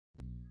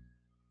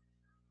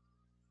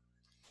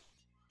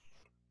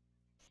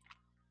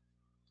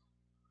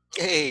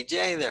Hey,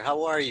 Jay there,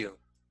 how are you?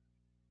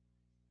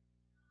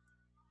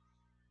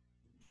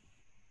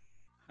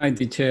 Hi,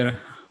 teacher.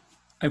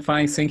 I'm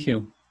fine, thank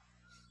you.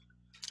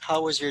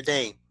 How was your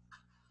day?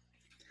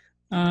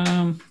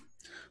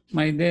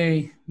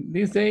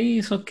 This day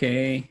is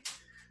okay.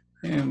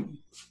 Um,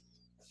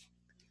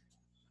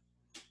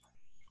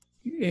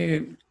 eh,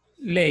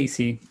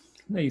 lazy.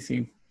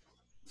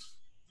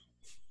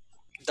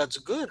 That's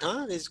good,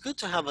 huh? It's good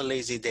to have a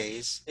lazy day.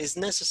 It's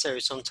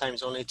necessary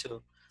sometimes only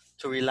to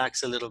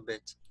relax a little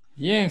bit.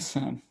 Yes,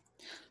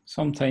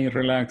 sometimes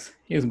relax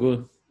is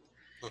good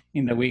Hmm.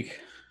 in the week.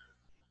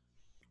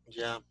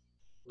 Yeah,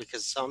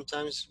 because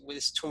sometimes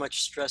it's too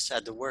much stress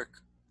at the work.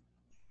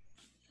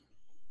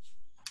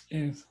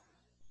 Yes.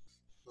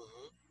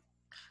 Mhm.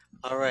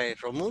 All right,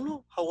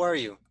 Romulo, how are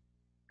you?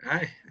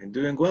 Hi, I'm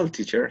doing well,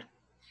 teacher.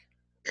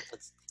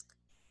 That's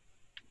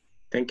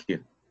Thank you.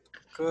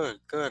 good,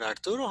 good.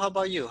 Arturo, how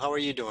about you? How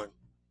are you doing?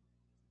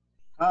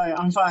 Hi,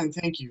 I'm fine,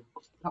 thank you.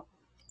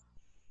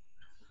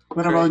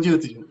 What Great. about you,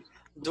 teacher?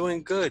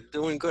 Doing good,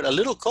 doing good. A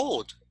little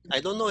cold. I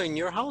don't know in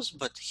your house,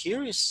 but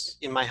here is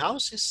in my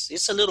house,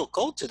 it's a little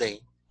cold today.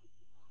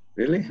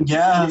 Really?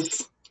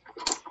 Yes.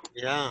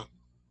 Yeah.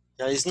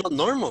 Yeah, it's not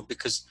normal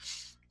because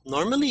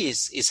normally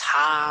it's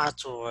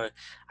hot or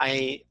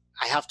I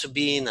have to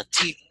be in a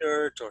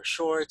t-shirt or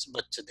shorts,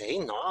 but today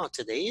no,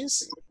 today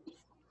is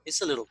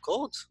it's a little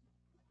cold.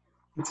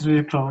 It's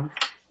really cold.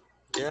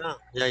 Yeah.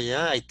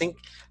 I think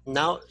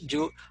now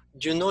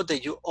you know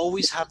that you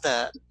always have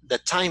the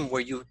time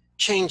where you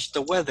change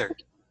the weather.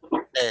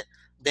 Uh,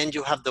 then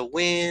you have the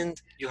wind,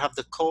 you have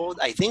the cold.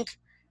 I think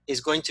is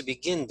going to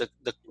begin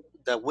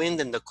the wind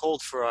and the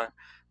cold for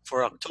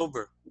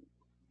October.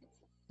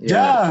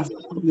 Yeah,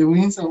 the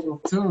winds of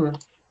October.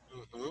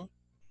 Hmm.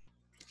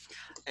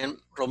 And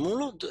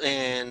Romulo,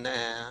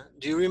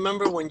 do you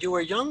remember when you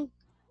were young,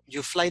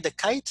 you fly the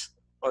kite,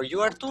 or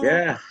you Arturo?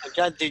 Yeah.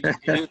 Yeah,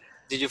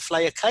 did you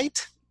fly a kite?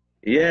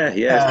 Yes,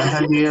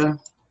 Yeah,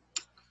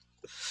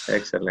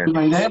 excellent.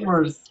 my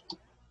neighbors.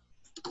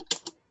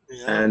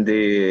 Yeah. And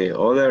the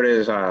other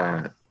is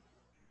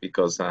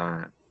because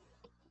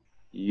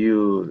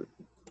you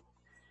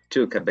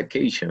took a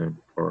vacation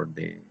for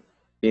the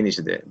finish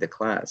the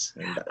class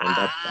and that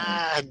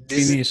time. This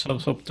is Finish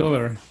of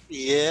October.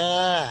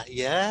 yeah,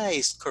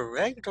 it's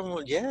correct,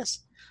 Romulo. Yes.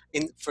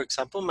 For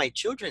example, my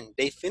children,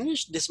 they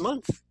finished this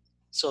month,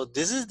 so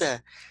this is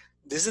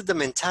the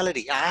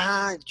mentality.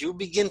 You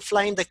begin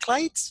flying the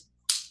kites,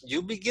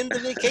 you begin the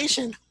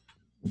vacation.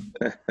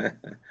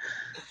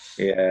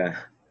 Yeah,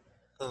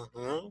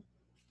 Uh-huh.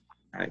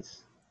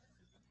 nice.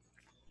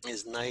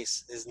 It's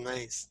nice. It's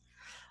nice.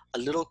 A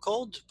little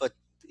cold, but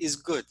it's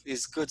good.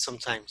 It's good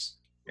sometimes.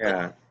 But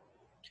Yeah,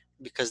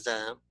 because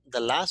the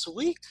last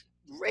week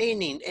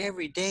raining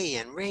every day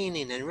and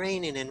raining and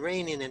raining and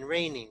raining and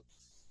raining,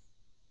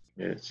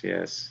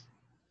 yes.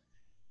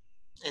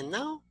 and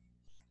now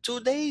 2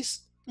 days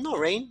no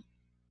rain.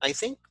 I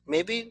think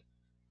maybe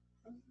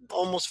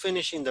almost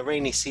finishing the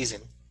rainy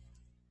season.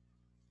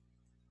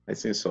 I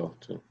think so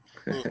too.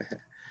 Mm.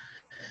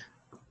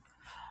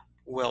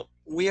 Well,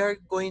 we are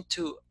going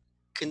to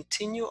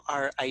continue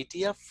our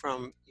idea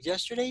from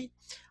yesterday.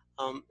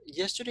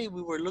 Yesterday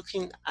we were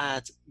looking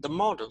at the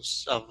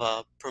models of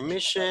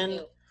permission,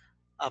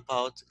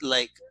 about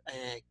like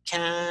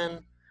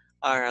can,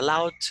 are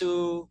allowed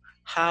to,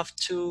 have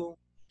to.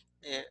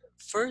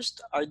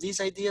 First, are these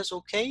ideas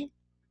okay?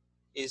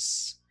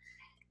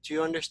 Do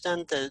you understand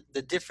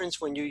the difference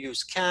when you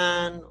use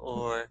can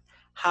or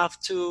have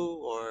to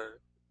or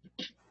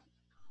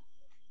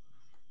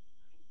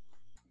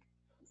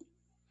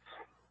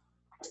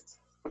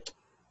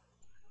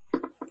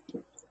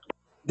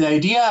The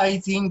idea, I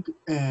think,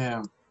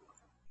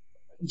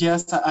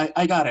 yes,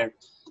 I got it,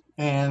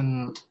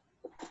 and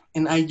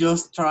I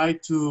just try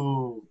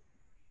to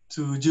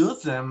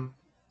use them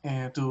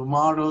to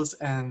models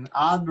and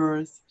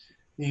adverts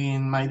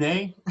in my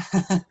day,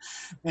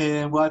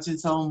 and watching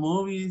some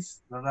movies,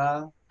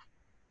 ¿verdad?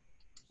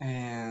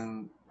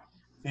 And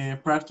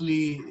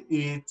practically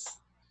it's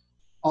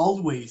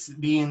always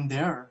being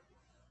there,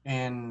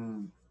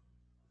 and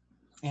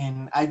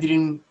I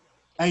didn't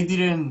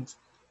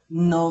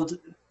know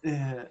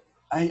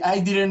I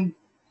didn't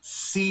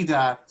see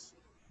that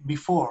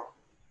before,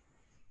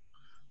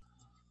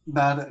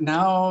 but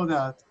now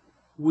that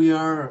we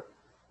are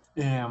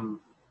um,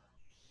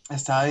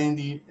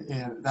 studying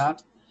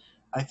that,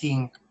 I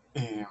think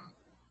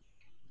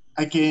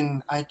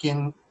I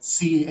can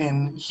see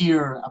and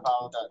hear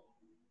about that.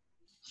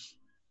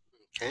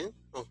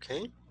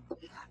 okay.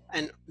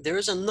 And there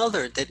is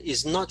another that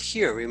is not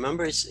here.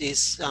 Remember,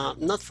 it's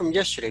not from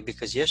yesterday,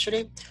 because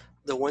yesterday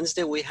the ones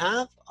that we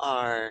have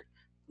are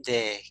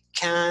the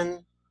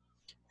can,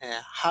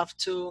 have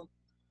to,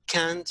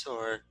 can't,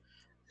 or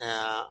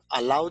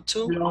allowed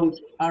to, No,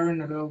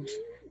 aren't allowed.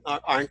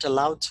 aren't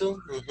allowed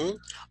to.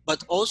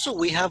 But also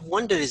we have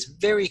one that is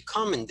very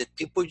common that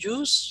people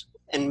use,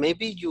 and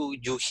maybe you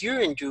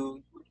hear and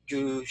you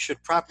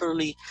should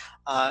properly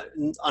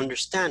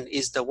understand,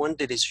 is the one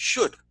that is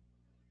should,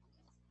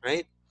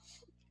 right?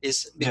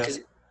 Is because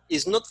Yes.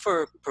 is not for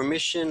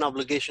permission,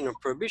 obligation, or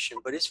prohibition,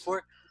 but it's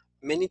for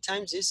many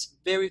times it's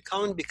very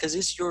common because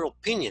it's your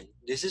opinion.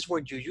 This is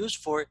what you use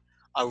for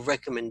a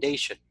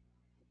recommendation.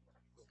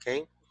 Okay,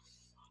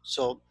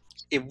 so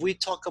if we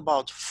talk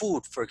about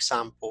food, for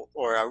example,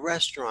 or a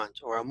restaurant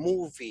or a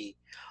movie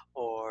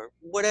or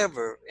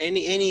whatever,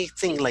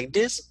 anything like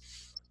this,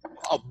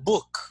 a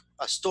book,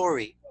 a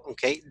story,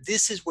 okay,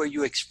 this is where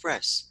you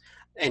express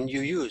and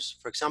you use,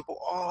 for example,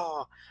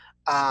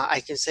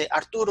 I can say,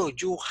 Arturo,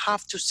 you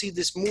have to see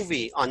this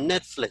movie on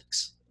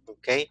Netflix,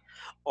 okay?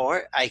 Or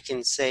I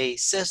can say,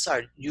 Cesar,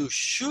 you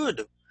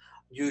should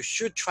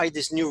try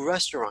this new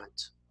restaurant,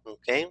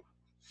 okay?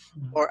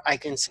 Or I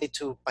can say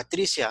to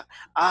Patricia,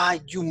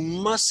 you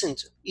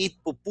mustn't eat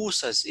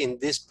pupusas in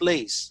this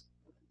place.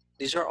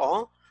 These are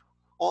all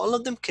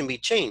of them can be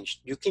changed.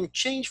 You can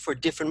change for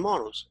different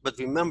models, but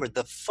remember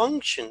the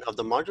function of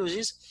the modules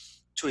is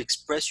to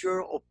express your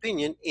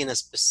opinion in a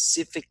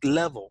specific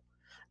level.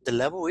 The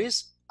level is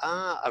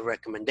a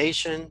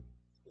recommendation,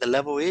 the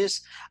level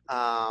is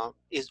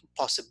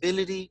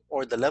possibility,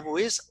 or the level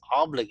is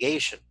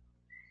obligation,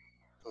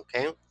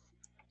 okay?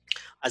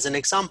 As an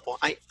example,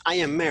 I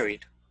am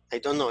married. I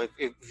don't know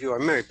if you are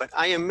married, but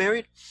I am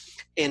married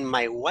and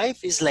my wife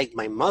is like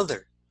my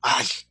mother.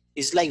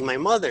 Is like my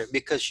mother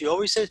because she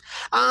always says,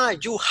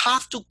 you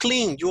have to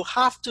clean, you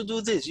have to do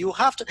this, you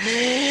have to.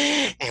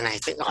 And I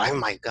think, oh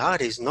my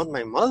God, it's not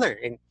my mother.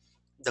 And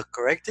the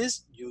correct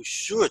is you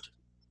should,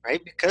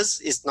 right? Because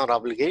it's not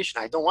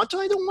obligation. I don't want to,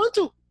 I don't want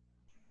to.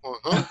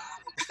 Uh-huh.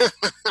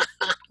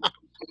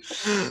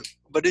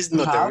 But it's You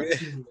not have the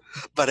to.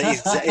 but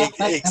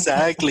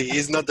exactly,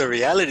 it's not the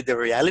reality. The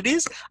reality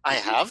is I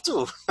have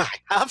to. I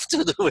have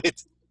to do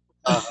it.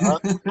 Uh-huh.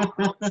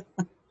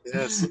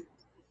 Yes.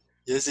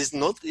 Yes,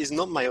 it's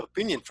not my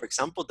opinion. For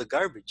example, the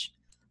garbage.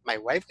 My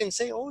wife can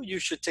say, "Oh, you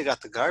should take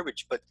out the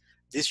garbage," but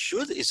this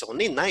should is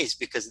only nice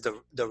because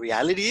the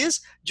reality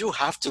is you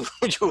have to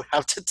you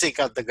have to take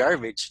out the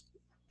garbage.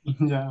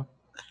 Yeah.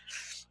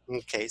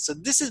 Okay, so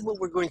this is what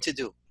we're going to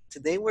do.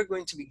 Today we're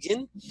going to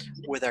begin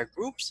with our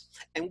groups,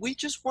 and we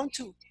just want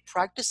to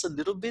practice a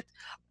little bit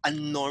a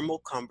normal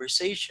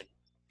conversation.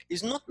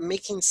 It's not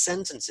making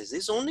sentences.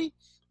 It's only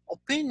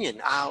opinion,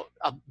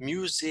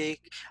 music,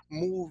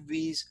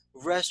 movies,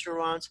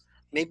 restaurants,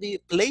 maybe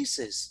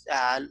places.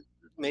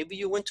 Maybe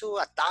you went to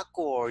a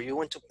taco or you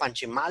went to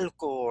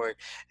Panchimalco or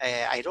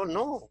I don't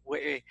know,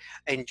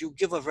 and you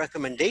give a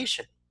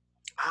recommendation.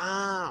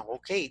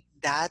 Okay,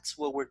 that's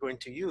what we're going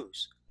to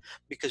use.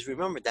 Because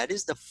remember, that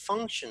is the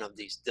function of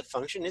these. The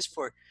function is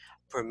for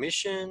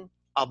permission,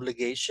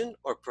 obligation,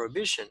 or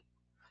prohibition.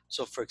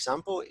 So for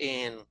example,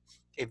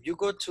 if you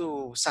go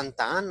to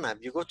Santa Ana,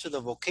 if you go to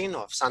the volcano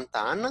of Santa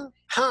Ana,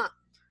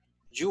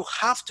 you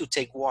have to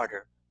take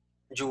water.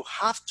 You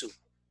have to.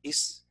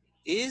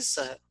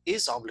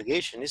 Is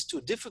obligation. It's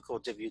too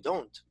difficult if you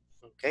don't.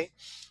 Okay,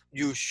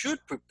 you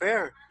should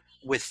prepare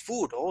with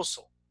food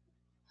also.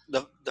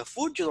 The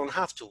food you don't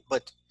have to,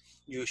 but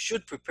you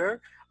should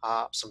prepare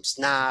some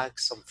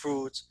snacks, some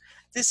fruits.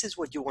 This is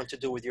what you want to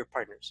do with your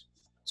partners.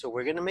 So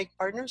we're going to make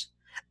partners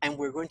and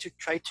we're going to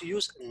try to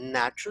use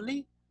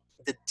naturally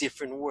the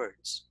different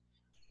words.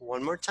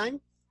 One more time,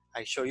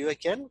 I show you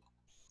again.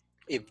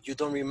 If you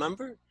don't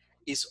remember,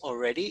 it's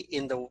already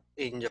in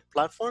the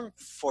platform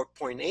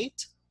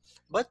 4.8,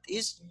 but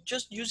it's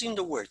just using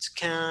the words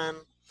can,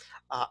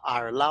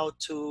 are allowed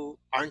to,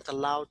 aren't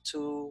allowed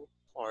to,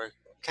 or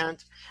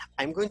can't.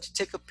 I'm going to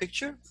take a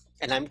picture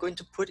and I'm going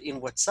to put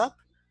in WhatsApp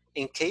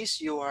in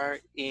case you are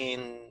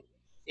in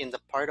the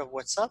part of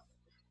WhatsApp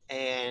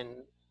and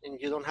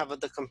you don't have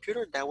the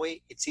computer. That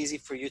way it's easy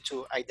for you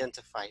to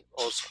identify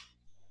also.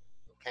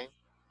 Okay.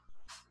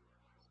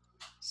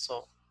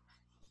 So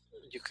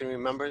you can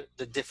remember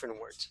the different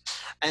words.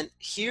 And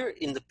here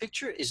in the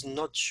picture is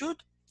not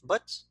should,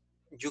 but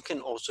you can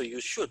also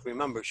use should.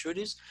 Remember, should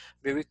is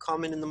very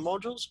common in the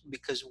modules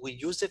because we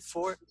use it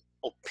for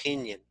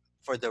opinion,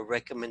 for the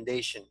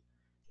recommendation.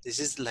 This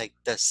is like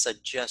the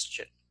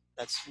suggestion.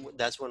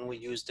 That's when we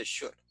use the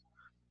should.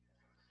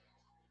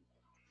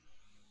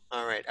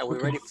 All right, are we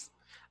Okay. ready?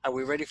 Are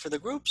we ready for the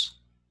groups?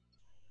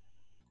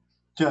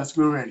 Yes,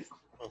 we're ready.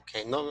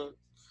 Okay, no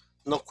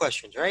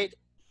questions, right?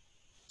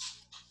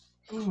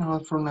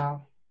 Not for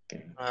now.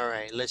 All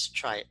right, let's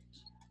try it.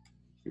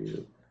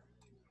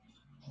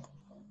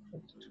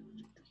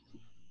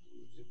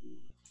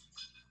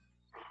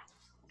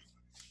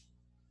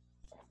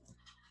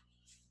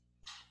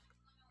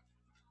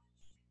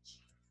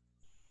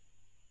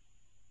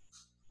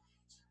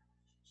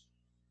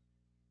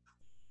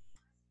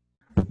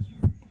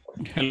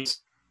 Hello.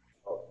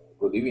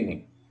 Good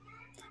evening.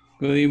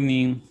 Good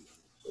evening.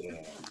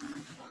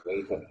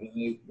 We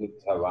continue with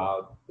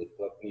about the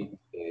topic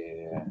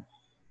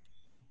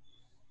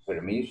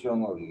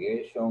permission,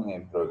 obligation,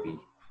 and prohibition.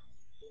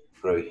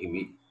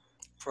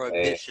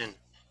 Prohibition.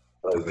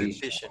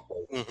 Prohibition.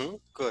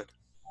 Good.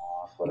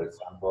 For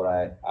example,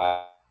 I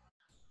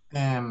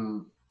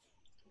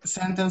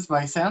Sentence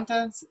by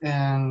sentence,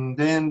 and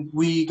then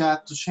we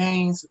got to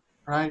change,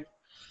 right?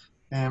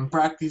 And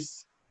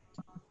practice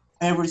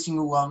every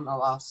single one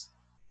of us.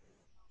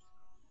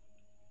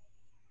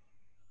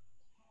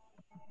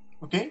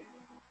 Okay?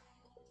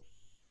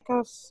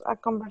 Because a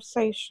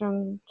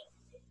conversation.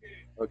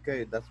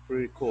 Okay, that's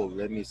pretty cool.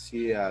 Let me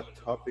see a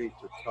topic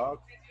to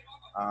talk.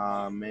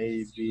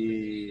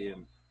 Maybe,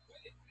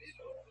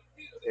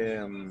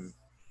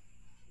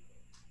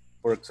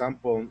 for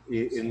example,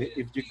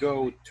 if you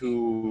go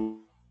to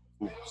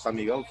San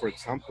Miguel, for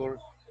example,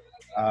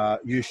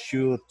 you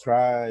should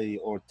try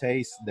or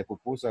taste the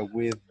pupusa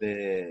with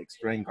the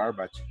extreme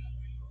garbage,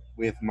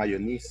 with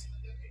mayonnaise.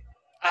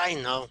 I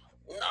know.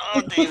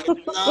 No, David.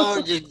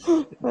 No,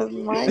 With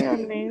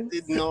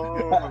mayonnaise.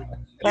 no.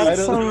 You I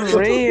That's don't. so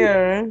shouldn't.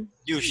 rare.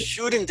 You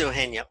shouldn't,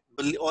 Eugenia.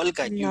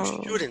 Olga, you No.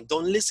 shouldn't.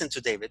 Don't listen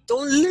to David.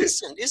 Don't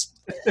listen. It's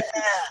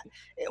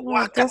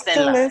No, just to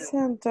guacatela.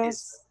 listen,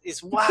 just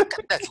It's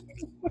guacatela.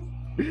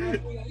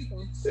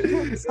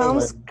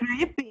 sounds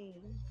creepy.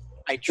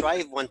 I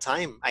tried one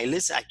time. I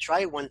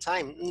tried one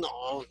time.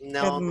 No, With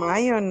no, no.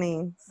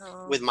 mayonnaise.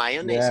 With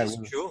mayonnaise, Yeah,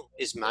 it's true.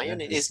 It's yeah,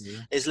 mayonnaise.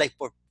 yeah. It's like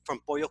from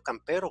Pollo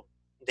Campero.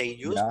 They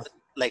use Yeah.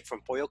 like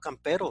from Pollo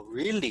Campero.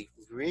 Really,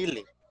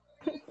 really,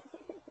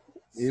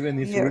 Even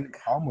it's Yuck. really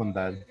common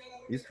that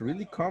it's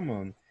really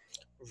common.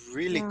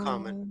 really No.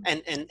 common.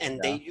 And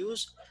they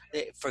use,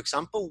 for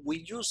example, we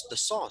use the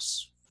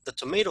sauce, the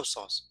tomato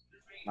sauce,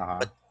 Uh-huh.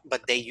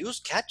 but they use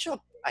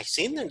ketchup. I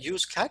seen them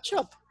use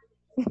ketchup.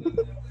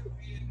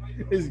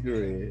 It's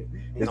great.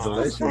 It's No.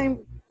 delicious.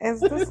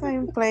 It's the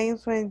same place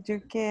when you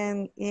can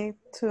eat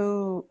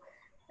to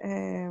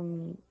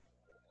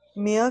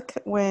milk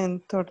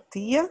when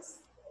tortillas.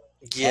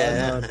 Oh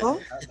Yeah. no, Oh,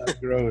 that's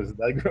gross.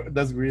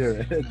 That's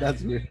weird.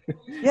 That's weird.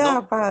 yeah,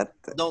 No, but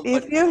no,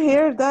 if but you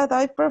hear that,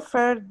 I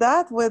prefer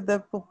that with the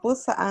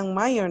pupusa and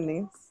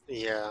mayonnaise.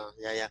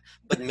 yeah.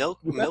 But milk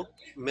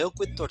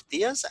with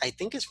tortillas, I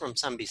think it's from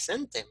San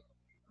Vicente.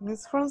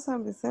 It's from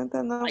San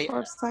Vicente, not I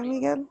for San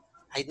Miguel.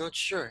 I'm not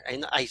sure.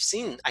 I've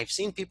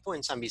seen people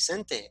in San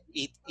Vicente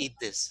eat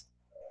this.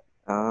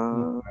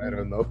 Oh, I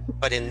don't know.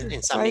 But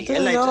in San I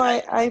Miguel, don't know.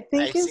 I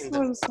think I've it's seen the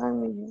from San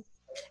Miguel.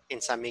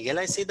 in San Miguel.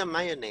 I see the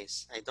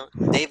mayonnaise. I don't.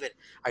 David,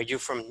 are you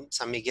from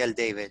San Miguel,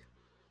 David?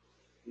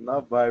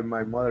 Not by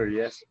my mother,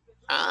 yes.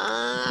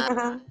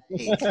 Ah,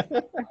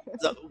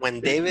 so when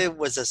David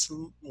was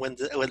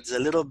was a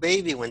little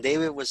baby, when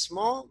David was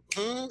small,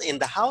 in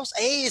the house,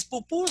 hey, it's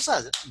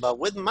pupusas, but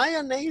with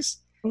mayonnaise.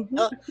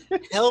 Mhm.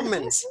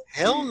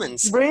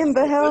 Hellman's. Bring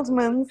the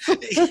Hellmans.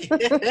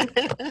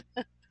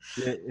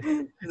 Yeah,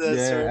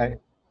 That's yeah, right.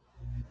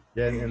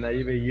 and I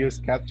even use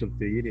ketchup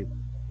to eat it.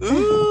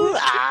 Ooh,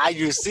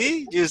 you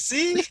see?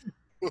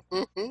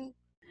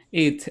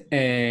 It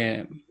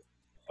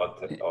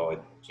Or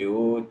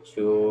to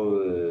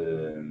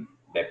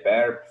the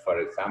verb, for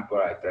example,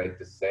 I try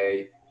to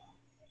say,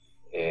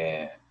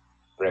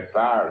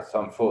 prepare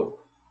some food.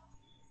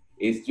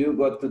 If you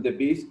go to the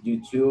beach,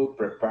 you should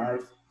prepare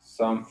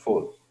some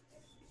food.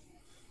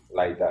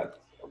 Like that.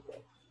 Okay.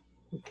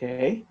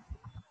 Okay.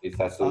 It's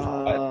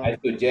I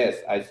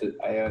suggest,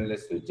 I only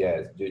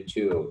suggest you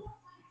should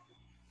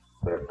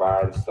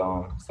prepare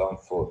some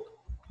food.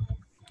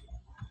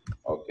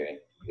 Okay,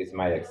 it's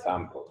my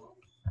example.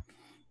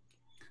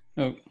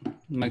 oh,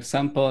 my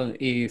example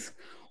is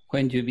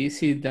when you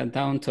visit the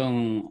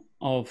downtown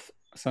of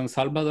San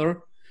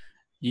Salvador,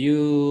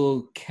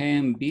 you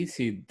can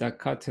visit the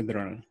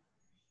cathedral.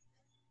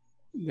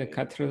 The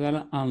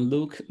cathedral and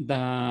look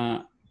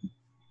the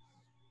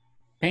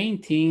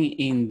painting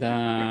in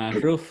the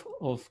roof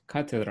of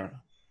cathedral.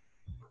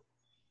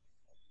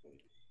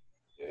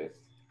 Yes.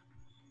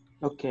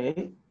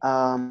 Okay.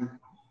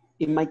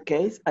 In my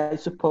case, I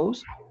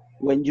suppose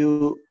when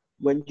you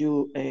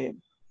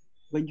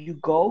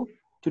go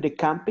to the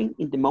camping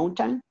in the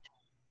mountain,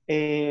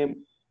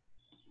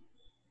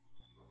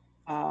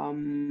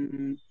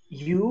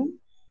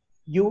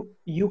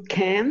 you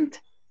can't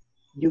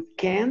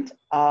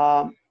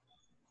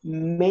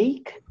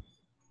make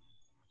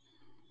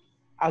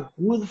a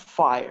good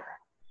fire.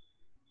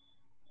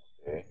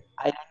 Okay.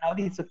 I don't know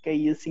if it's okay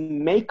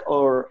using make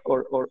or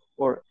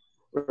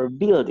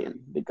building,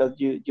 because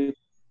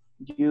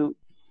you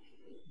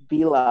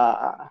build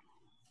a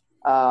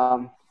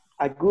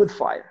good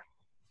fire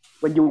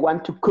when you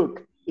want to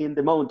cook in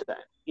the mountain,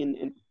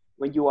 in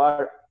when you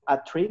are a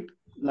trip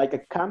like a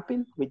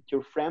camping with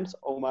your friends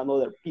or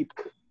another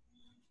people.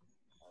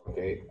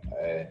 Okay.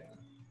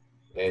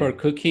 For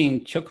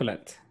cooking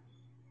chocolate.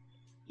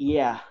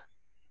 Yeah,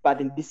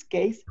 but in this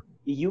case,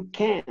 you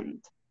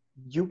can't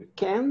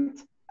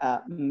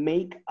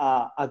make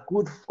a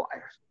good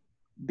fire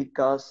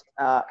because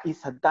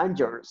it's a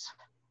dangerous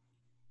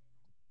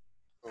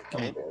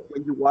Okay.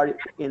 when you are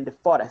in the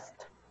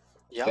forest.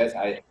 Yeah. Yes,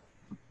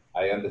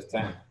 I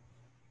understand.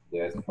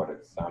 Yes, for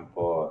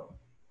example,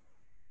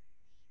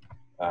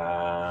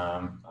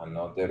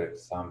 another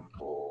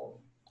example.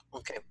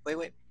 Okay.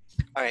 Wait.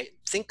 All right.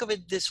 Think of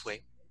it this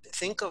way.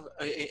 Think of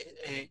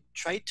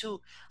try to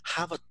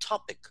have a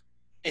topic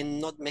and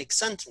not make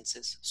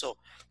sentences. So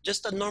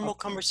just a normal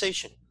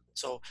conversation.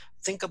 So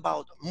think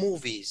about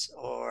movies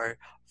or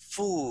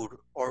food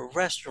or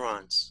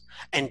restaurants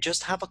and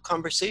just have a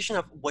conversation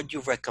of what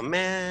you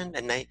recommend.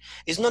 And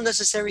it's not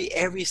necessary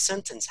every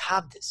sentence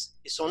have this.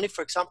 It's only,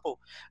 for example,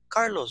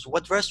 Carlos,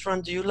 what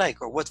restaurant do you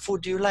like? Or what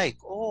food do you like?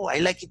 Oh, I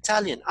like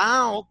Italian.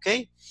 Ah,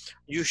 okay.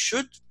 You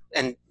should.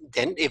 And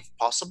then if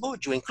possible,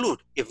 you include.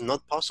 If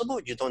not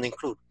possible, you don't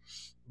include.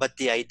 But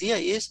the idea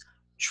is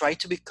try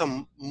to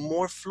become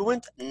more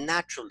fluent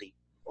naturally.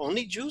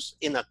 Only use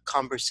in a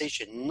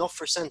conversation, not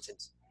for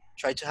sentence.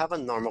 Try to have a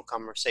normal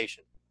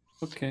conversation.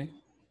 Okay.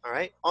 All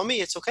right.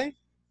 Omi, it's okay?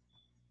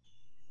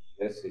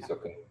 Yes, it's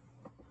okay.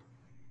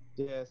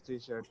 Yes,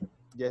 teacher.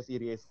 Yes,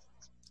 it is.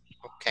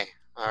 Okay.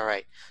 All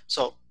right.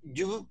 So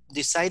you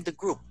decide the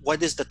group.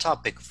 What is the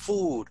topic?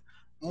 Food,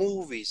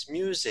 movies,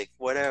 music,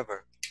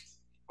 whatever.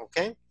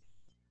 Okay?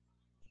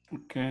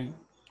 Okay.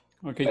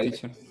 Okay,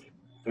 Place- teacher.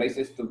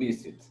 Places to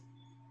visit.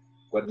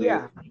 What do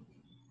Yeah. you?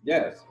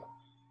 Yes.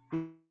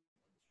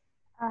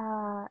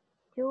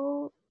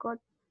 You go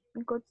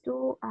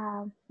to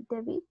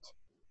the beach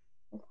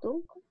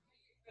too.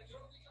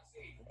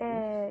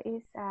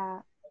 Is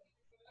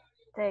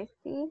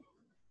tasty,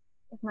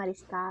 es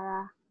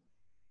mariscada,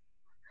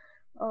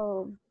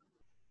 or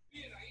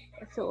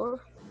surf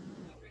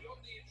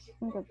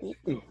in the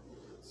beach,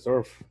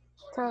 Surf.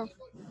 surf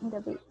in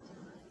the beach.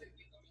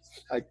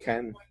 I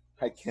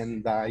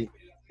can die.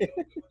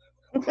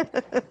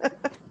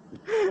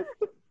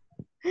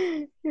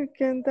 You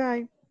can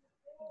die.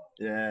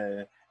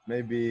 Yeah,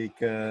 maybe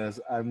because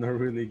I'm not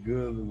really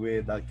good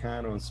with that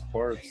kind of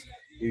sports.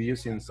 You're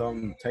using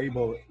some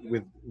table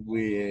with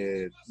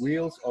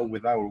wheels or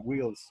without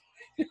wheels.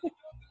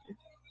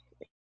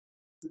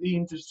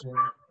 Interesting,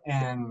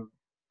 and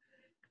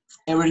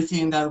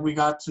everything that we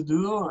got to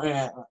do,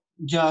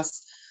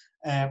 just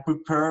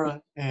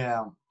prepare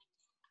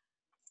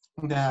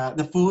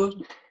the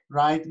food,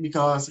 right?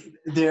 Because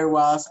there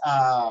was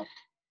a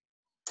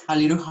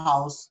little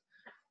house,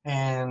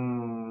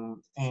 and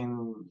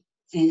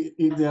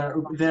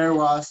there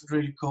was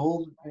really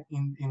cold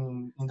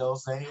in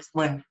those days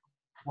when,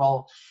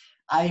 well,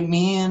 I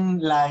mean,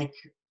 like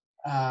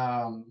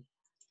at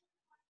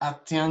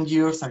 10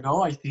 years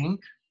ago, I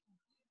think,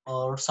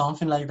 or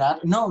something like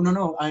that.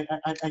 No,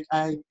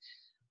 I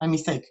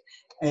mistake.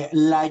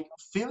 Like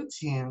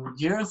 15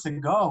 years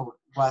ago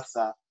was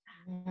that.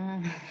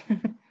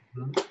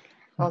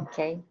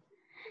 Okay.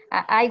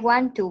 I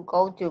want to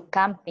go to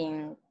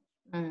camping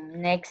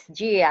next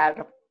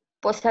year,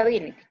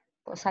 possibility.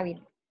 But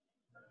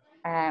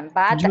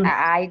You-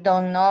 I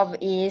don't know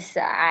if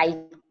I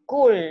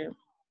could.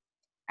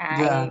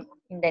 Yeah,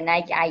 In the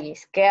night I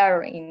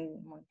scared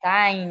in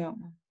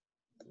mountain.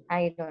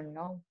 I don't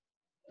know.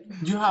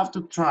 you have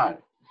to try,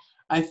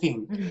 I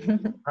think,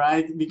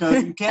 right?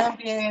 Because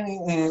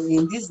camping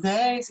in these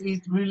days,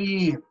 it's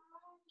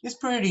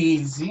pretty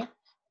easy,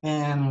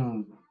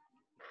 and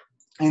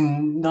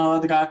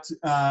not got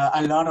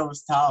a lot of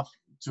stuff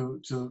to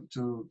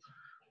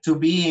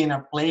be in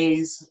a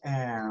place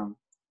in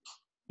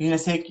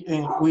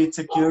with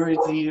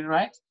security,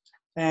 right?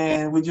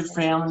 And with your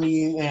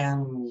family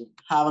and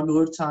have a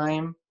good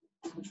time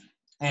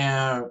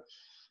and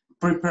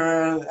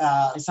prepare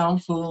some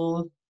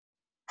food.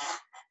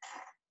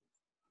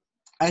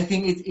 I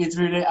think it's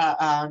really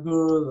a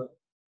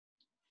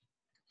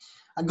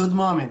good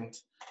moment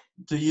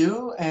to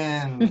you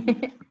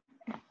and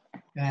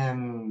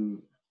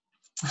and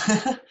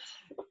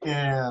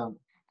yeah.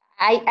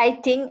 I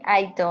think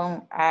I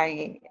don't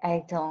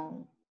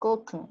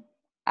cook.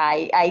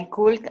 I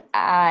cook.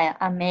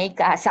 I make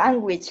a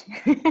sandwich.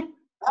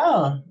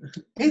 Oh,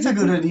 it's a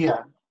good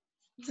idea.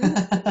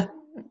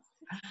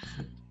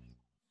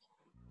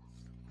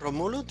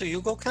 Romulo, do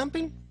you go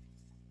camping?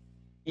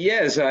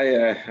 Yes,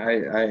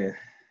 I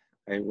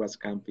was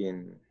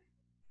camping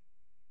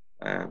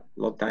a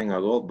long time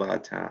ago,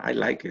 but I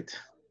like it.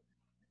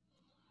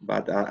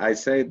 But I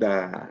say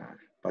that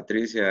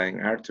Patricia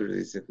and Arthur,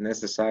 is it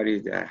necessary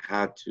that I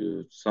had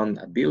to some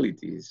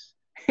abilities?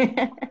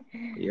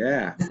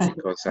 Yeah,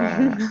 because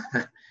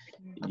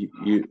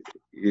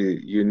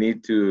you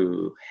need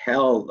to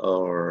help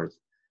or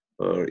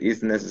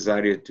it's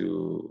necessary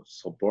to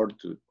support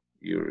to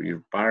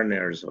your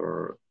partners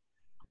or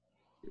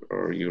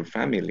your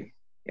family.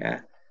 Yeah.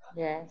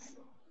 Yes.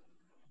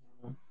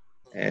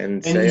 And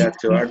And say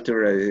to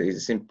Arthur,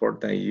 it's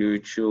important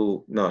you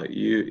should no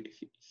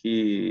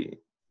he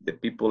the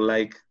people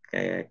like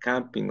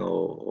camping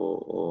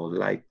or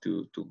like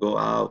to go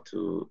out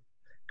to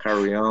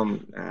carry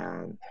on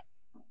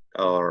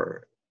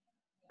or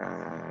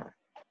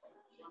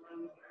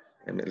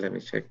let me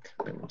check.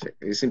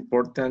 It's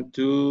important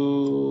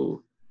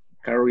to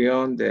carry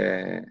on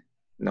the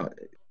no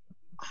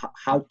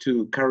how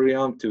to carry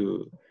on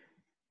to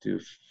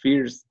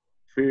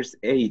first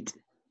aid.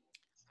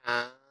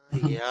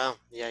 Yeah.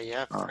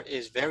 Uh,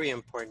 It's very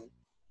important.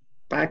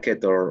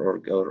 packet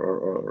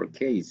or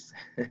case.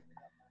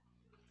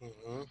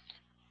 Mhm.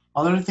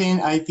 other thing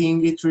I think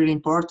it's really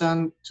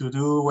important to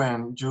do when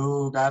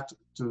you got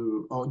to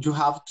or you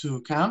have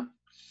to camp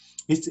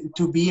it's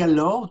to be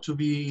allowed to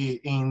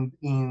be in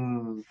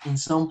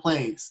some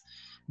place,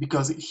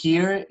 because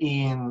here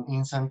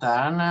in Santa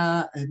Ana,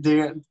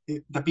 there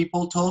the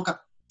people talk a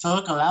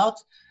lot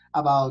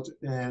about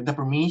the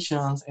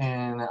permissions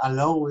and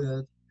allow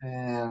it,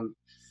 and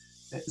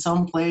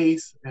some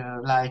place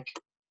like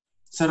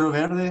Cerro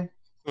Verde,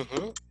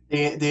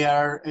 they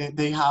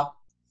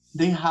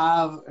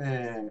have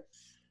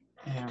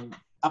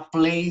a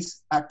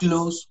place, a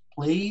close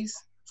place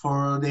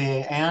for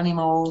the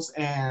animals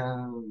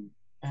and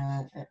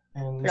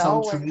some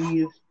Flowers.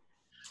 trees,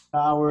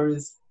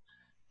 flowers,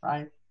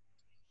 right?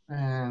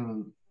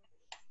 And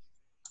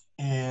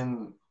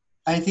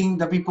I think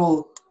the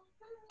people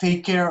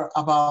take care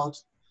about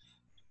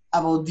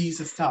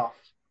this stuff,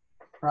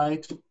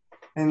 right?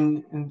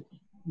 And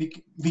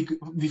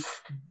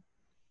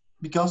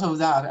because of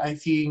that, I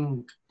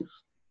think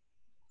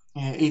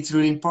it's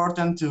really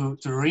important to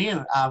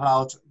read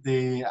about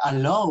the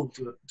allow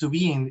to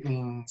be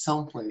in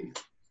some place.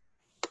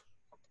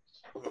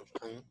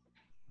 Okay.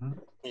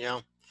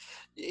 Yeah.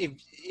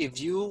 If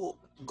you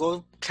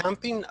go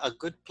camping, a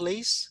good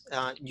place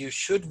you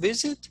should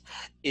visit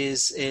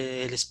is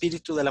El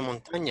Espíritu de la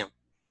Montaña.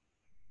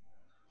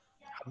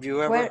 Have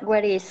you ever?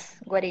 Where is?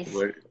 Where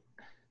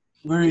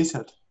is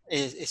it?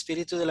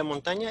 Espíritu de la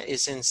Montaña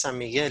is in San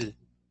Miguel.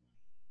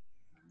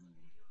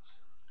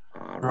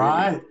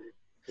 Right.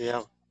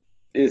 Yeah.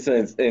 Is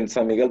it in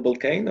San Miguel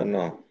volcano?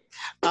 No.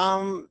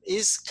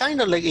 It's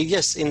kind of like,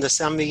 yes, in the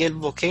San Miguel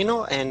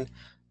volcano, and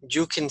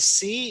you can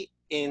see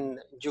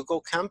you go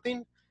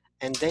camping,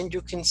 and then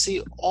you can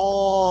see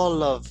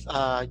all of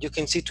you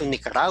can see to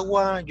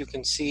Nicaragua, you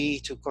can see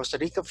to Costa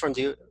Rica from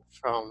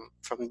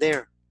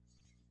there.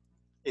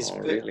 It's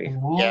really?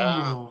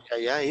 Yeah.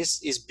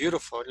 It's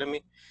beautiful. Let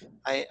me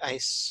I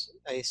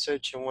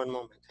search in one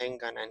moment. Hang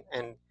on,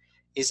 and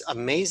it's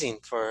amazing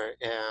for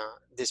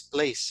this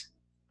place.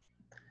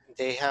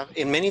 They have,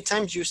 and many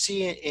times you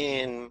see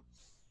in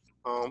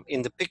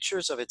the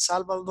pictures of El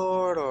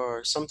Salvador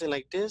or something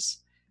like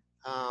this.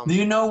 Do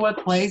you know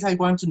what place I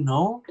want to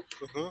know?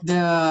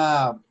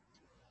 The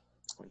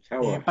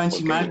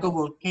Panchimalco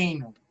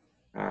volcano.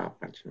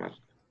 Panchimalco.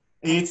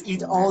 It's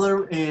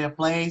other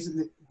place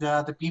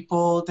that the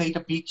people take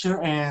a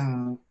picture,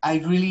 and I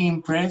really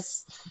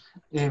impressed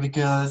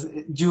because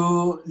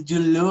you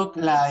look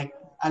like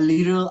a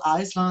little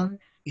island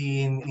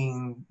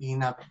in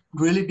a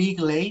really big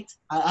lake.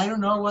 I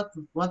don't know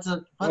what's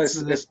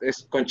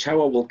it's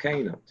Conchagua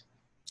volcano.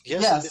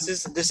 Yes.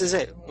 This is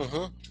it.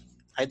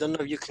 I don't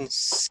know if you can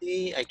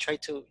see. I try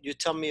to. You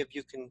tell me if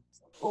you can.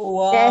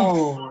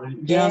 Wow!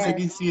 Yes, I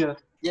can see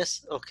it.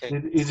 Yes. Okay.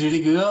 It's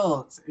really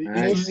good.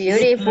 It's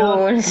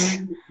beautiful.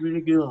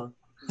 Really good.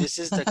 This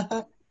is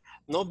the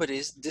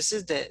this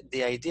is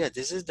the idea.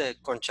 This is the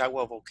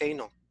Conchagua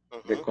volcano.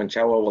 The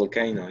Conchagua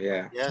volcano,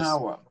 yeah. Yes.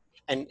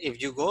 And if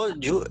you go,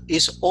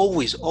 it's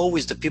always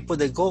the people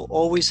that go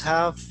always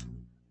have.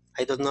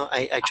 I don't know.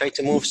 I try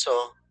to move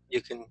so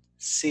you can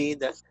see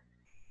that.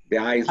 The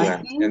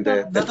island and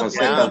the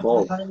Fonseca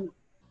Golf.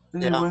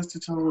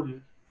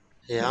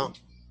 Yeah.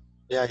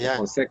 The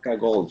Fonseca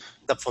Golf.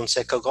 The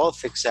Fonseca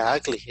Golf,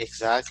 exactly.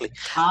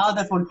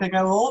 The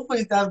Fonseca Golf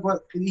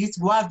is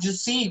what you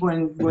see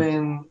when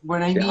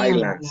I mean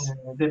islands.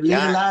 The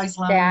little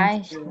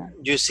islands.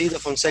 You see the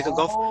Fonseca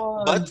Golf,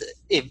 but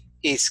if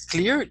it's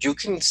clear, you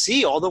can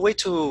see all the way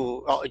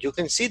to. You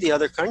can see the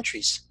other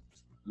countries.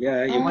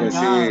 Yeah, you can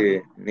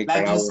see Nicaragua.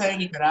 Like you say,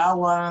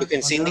 Nicaragua. You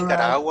can see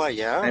Nicaragua,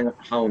 yeah. And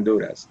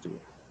Honduras too.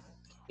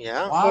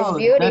 Yeah. Wow, it's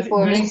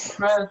beautiful.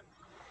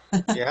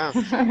 Yeah,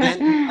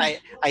 and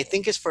I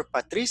think it's for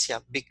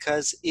Patricia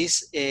because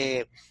it's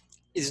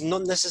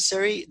not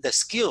necessary the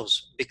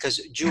skills,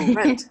 because you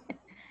rent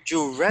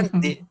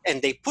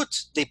and they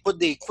put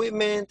the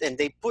equipment, and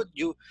they put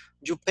you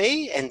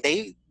pay, and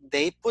they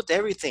put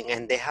everything,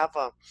 and they have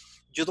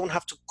you don't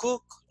have to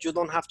cook, you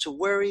don't have to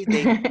worry,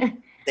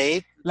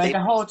 they like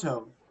a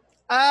hotel.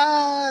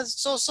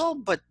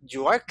 But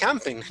you are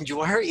camping. You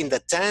are in the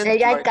tent.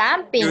 You are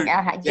camping.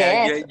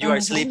 Yes. You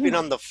are sleeping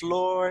on the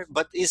floor.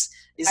 But it's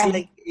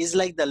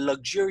like the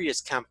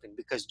luxurious camping,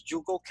 because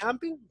you go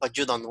camping, but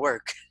you don't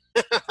work.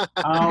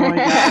 Oh my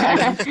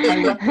God!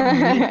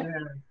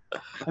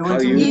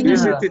 Have you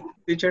visited,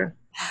 teacher?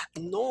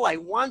 No, I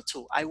want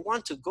to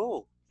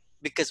go,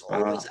 because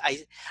always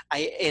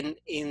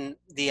in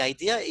the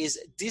idea is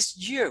this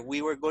year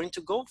we were going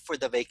to go for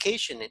the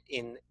vacation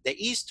in the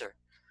Easter.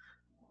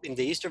 In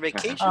the Easter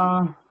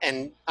vacation,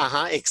 and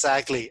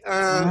exactly.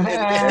 And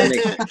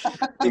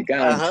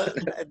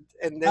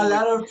then a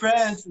lot of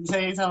friends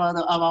say about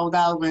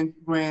that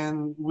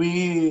when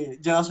we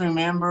just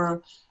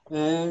remember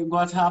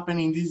what's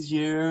happening this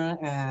year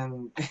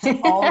and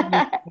all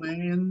the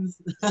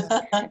plans.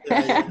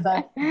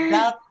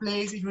 that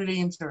place is really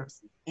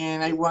interesting,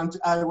 and I want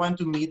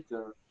to meet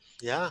there.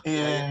 Yeah.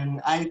 And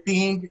I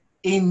think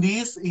in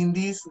this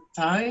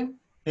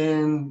time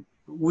and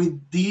with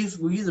this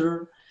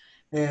weather.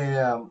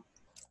 It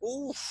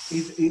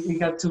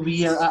got to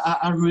be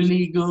a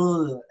really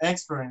good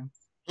experience.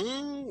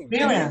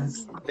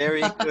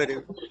 Very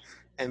good.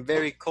 and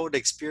very cold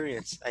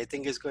experience. I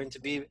think it's going to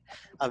be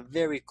a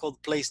very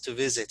cold place to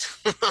visit.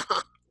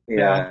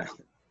 Yeah.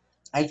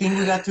 I think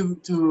we got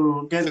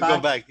to get To back. go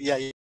back,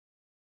 yeah.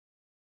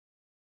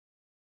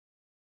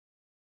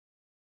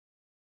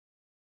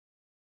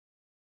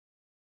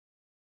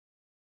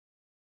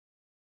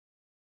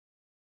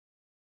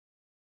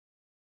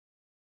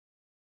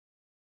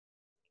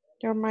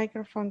 Your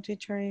microphone,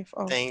 teacher, if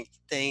off.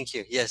 Thank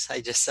you. Yes,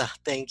 I just saw.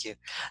 Thank you.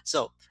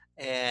 So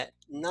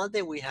now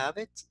that we have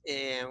it,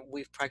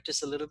 we've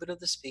practiced a little bit of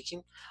the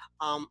speaking.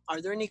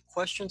 Are there any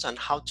questions on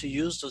how to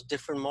use those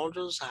different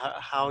modules?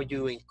 How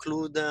you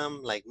include them,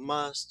 like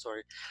must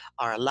or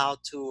are allowed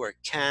to or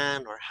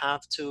can or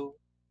have to?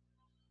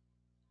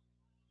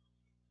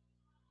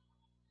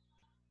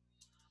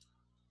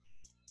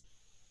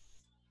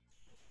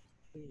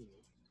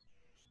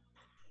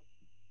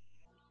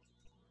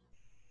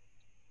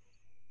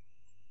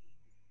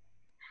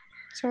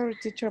 Sorry,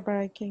 teacher, but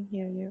I can't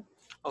hear you.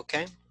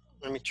 Okay,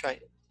 let me try.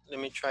 Let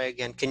me try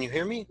again. Can you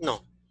hear me? No.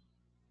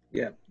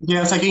 Yeah.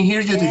 Yes, I can hear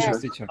you,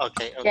 Yes. teacher.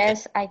 Okay. Okay.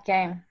 Yes, I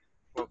can.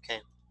 Okay.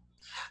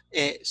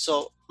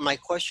 So my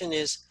question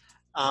is,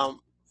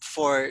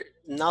 for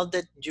now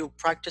that you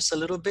practice a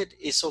little bit,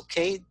 is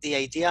okay the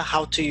idea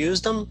how to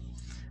use them,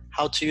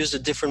 how to use the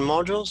different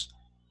modules?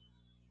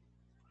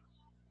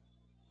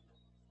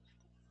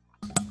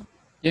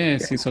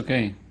 Yes, it's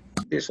okay.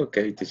 It's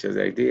okay, teacher.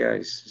 The idea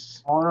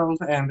is Morals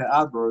and the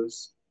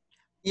adverbs.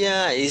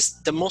 Yeah,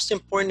 is the most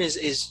important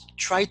is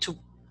try to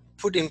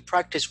put in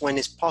practice when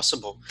it's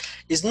possible.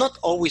 It's not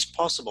always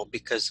possible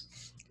because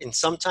in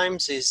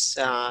sometimes is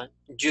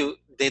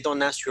they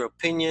don't ask your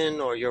opinion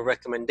or your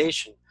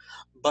recommendation,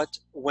 but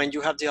when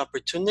you have the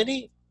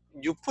opportunity,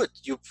 you put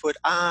you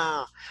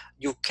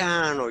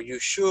can or you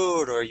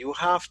should or you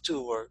have to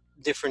or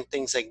different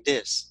things like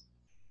this.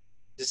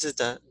 This is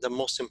the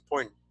most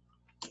important,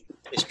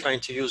 is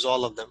trying to use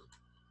all of them.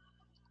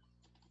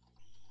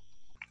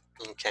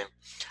 Okay.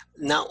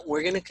 Now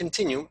we're going to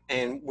continue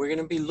and we're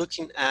going to be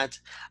looking at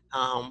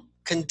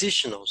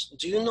conditionals.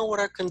 Do you know what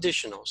are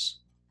conditionals?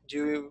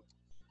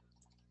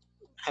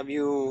 Have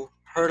you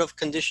heard of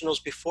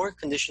conditionals before?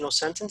 Conditional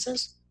sentences?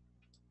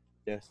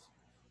 Yes.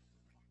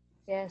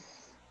 Yes.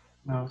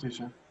 No,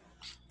 teacher.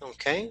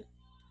 Okay.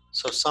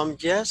 So some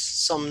yes,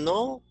 some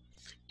no.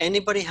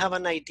 Anybody have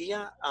an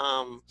idea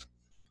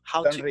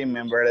how Don't to?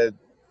 remember the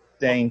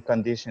thing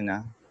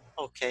conditional.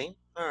 Okay.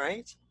 All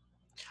right.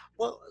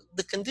 Well,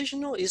 the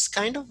conditional is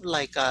kind of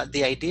like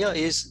the idea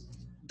is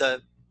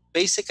the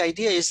basic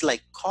idea is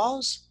like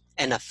cause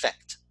and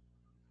effect.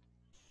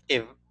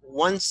 If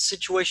one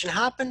situation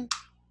happened,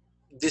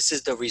 this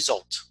is the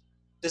result.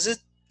 This is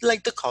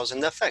like the cause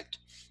and the effect.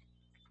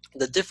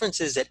 The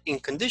difference is that in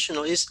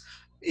conditional is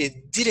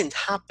it didn't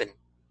happen.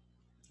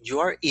 You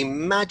are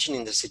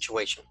imagining the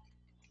situation.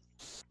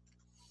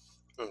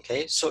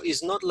 Okay, so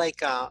it's not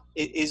like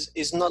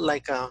it's not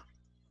like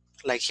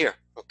like here.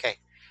 Okay,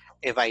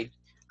 if I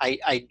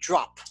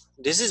drop,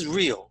 this is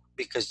real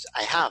because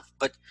I have,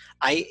 but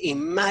I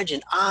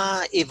imagine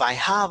if I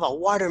have a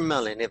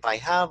watermelon, if I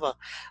have a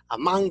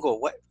mango,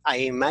 what I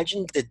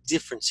imagine the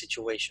different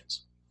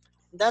situations.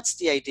 That's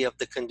the idea of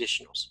the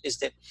conditionals, is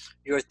that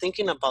you're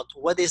thinking about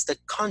what is the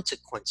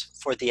consequence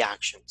for the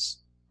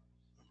actions.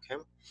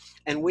 Okay,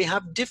 and we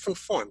have different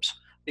forms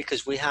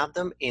because we have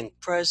them in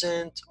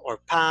present or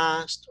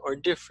past or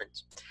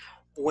different.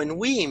 When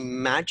we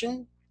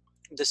imagine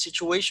the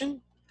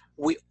situation,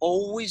 we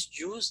always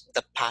use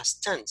the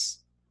past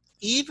tense,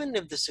 even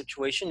if the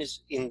situation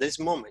is in this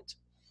moment.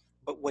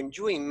 But when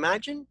you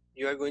imagine,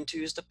 you are going to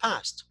use the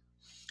past.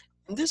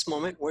 In this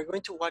moment, we're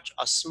going to watch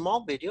a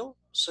small video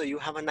so you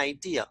have an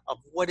idea of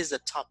what is the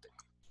topic.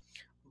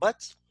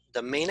 But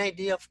the main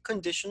idea of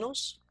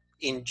conditionals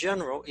in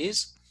general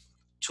is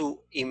to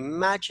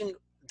imagine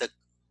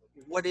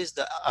what is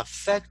the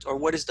effect or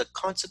what is the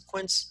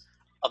consequence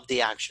of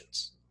the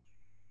actions.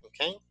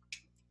 Okay,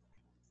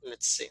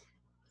 let's see.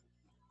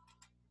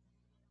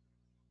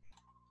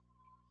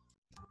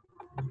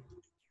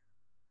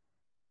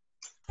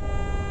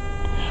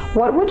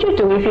 What would you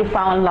do if you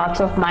found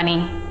lots of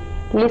money?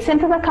 Listen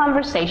to the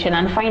conversation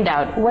and find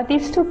out what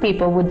these two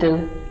people would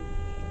do.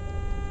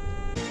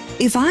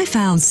 If I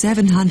found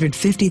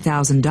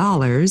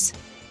 $750,000,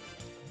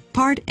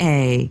 Part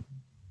A,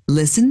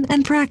 listen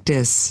and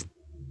practice.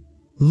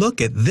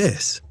 Look at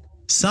this.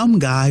 Some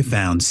guy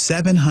found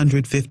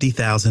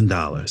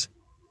 $750,000.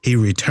 He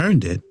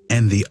returned it,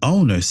 and the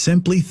owner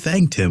simply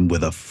thanked him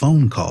with a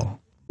phone call.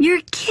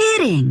 You're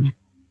kidding.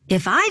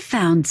 If I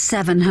found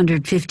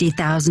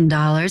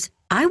 $750,000,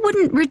 I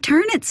wouldn't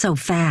return it so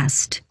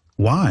fast.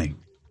 Why?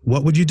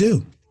 What would you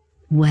do?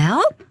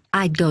 Well,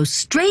 I'd go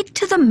straight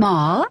to the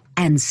mall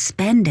and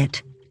spend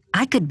it.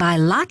 I could buy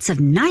lots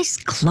of nice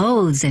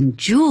clothes and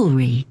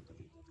jewelry.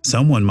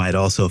 Someone might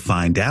also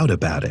find out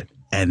about it,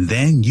 and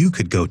then you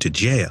could go to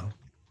jail.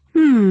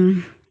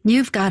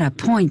 You've got a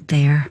point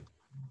there.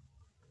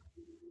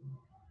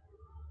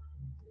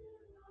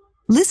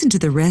 Listen to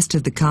the rest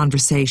of the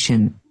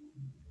conversation.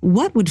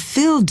 What would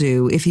Phil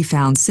do if he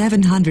found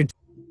 $700,000?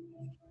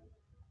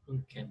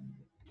 Okay.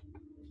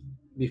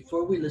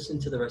 before we listen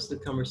to the rest of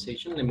the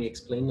conversation, let me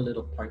explain a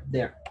little part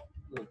there.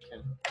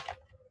 Okay.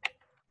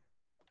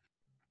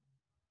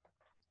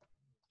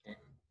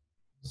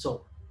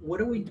 So what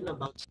are we doing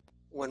about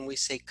when we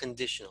say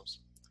conditionals?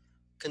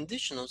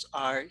 Conditionals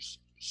are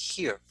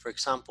here. For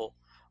example,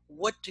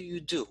 what do you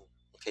do?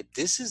 Okay,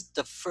 this is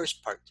the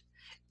first part.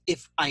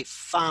 If I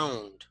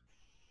found.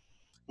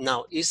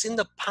 Now, it's in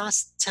the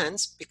past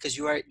tense because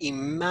you are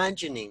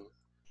imagining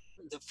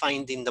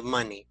finding the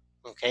money,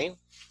 okay?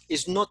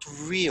 It's not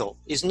real.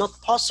 It's not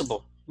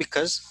possible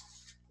because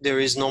there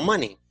is no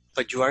money,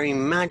 but you are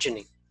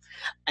imagining.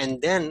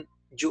 And then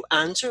you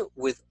answer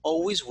with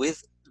always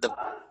with the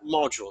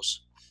modules,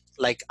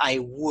 like I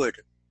would,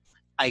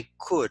 I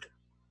could,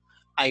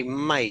 I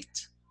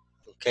might,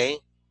 okay?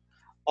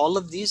 All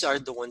of these are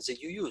the ones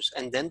that you use,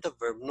 and then the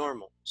verb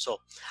normal.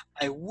 So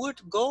I would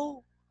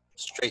go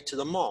straight to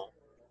the mall,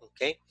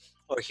 okay?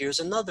 Or here's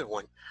another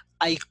one.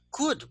 I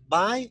could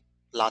buy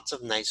lots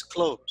of nice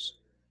clothes,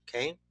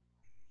 okay?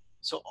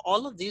 So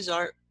all of these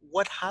are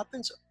what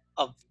happens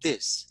of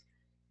this.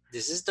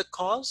 This is the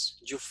cause,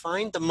 you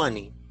find the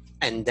money,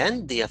 and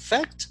then the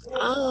effect,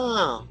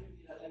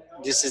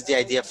 this is the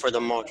idea for the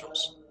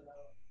modules.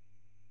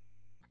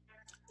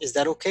 Is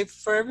that okay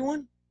for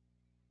everyone?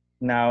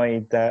 No,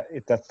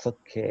 that's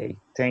okay.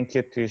 Thank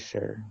you,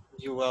 teacher.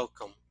 You're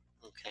welcome.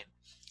 Okay.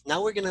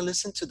 Now we're going to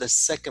listen to the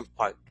second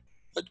part.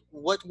 But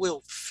what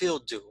will Phil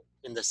do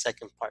in the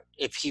second part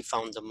if he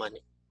found the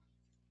money?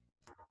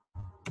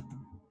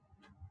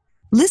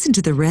 Listen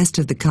to the rest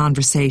of the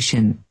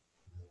conversation.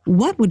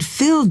 What would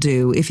Phil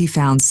do if he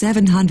found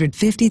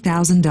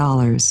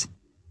 $750,000?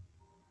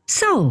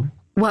 So,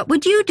 what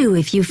would you do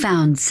if you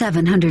found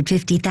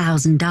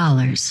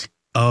 $750,000?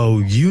 Oh,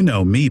 you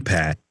know me,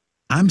 Pat.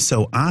 I'm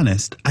so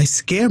honest, I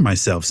scare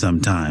myself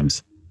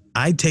sometimes.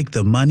 I'd take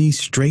the money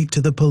straight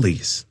to the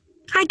police.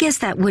 I guess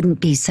that wouldn't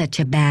be such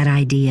a bad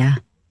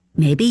idea.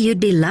 Maybe you'd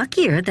be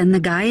luckier than the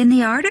guy in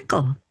the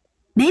article.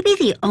 Maybe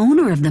the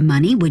owner of the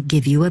money would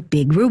give you a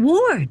big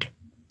reward.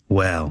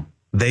 Well,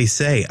 they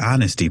say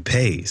honesty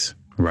pays,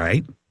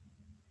 right?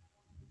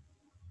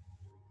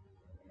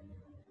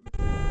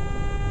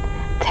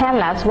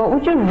 Tell us, what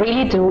would you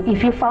really do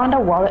if you found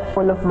a wallet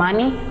full of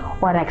money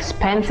or an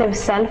expensive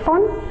cell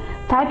phone?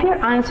 Type your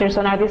answers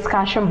on our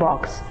discussion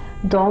box.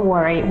 Don't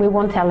worry, we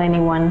won't tell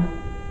anyone.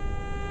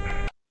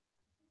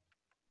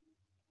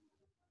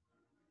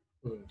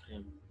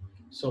 Okay.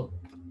 So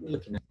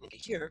looking at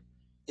here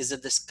is a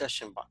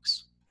discussion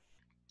box.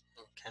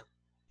 Okay.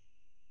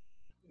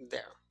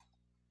 There.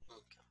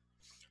 Okay.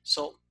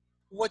 So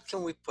what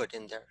can we put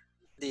in there?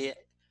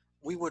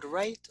 We would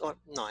write, or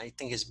no, I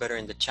think it's better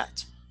in the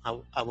chat.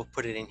 I will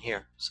put it in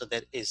here so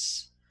that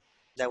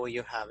way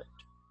you have it.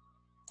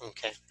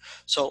 Okay.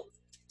 So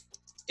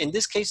in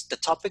this case, the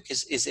topic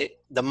is it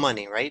the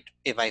money, right?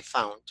 If I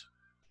found.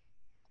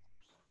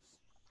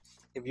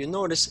 If you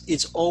notice,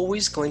 it's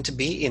always going to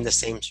be in the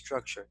same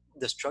structure.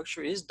 The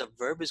structure is the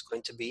verb is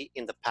going to be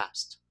in the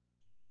past.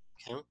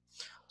 Okay.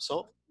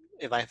 So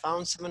if I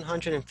found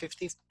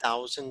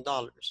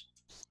 $750,000,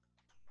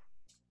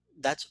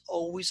 that's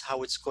always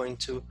how it's going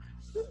to,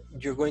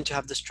 you're going to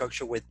have the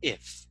structure with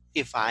if.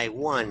 If I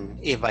won,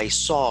 if I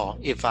saw,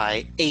 if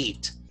I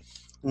ate.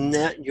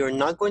 You're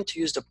not going to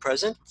use the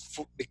present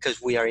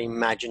because we are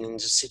imagining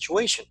the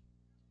situation.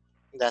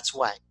 That's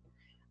why.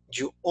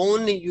 You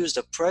only use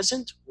the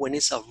present when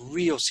it's a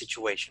real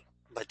situation.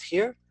 But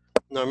here,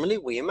 normally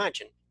we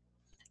imagine.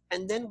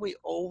 And then we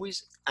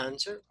always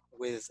answer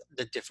with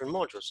the different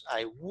modules.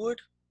 I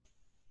would,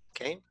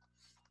 okay?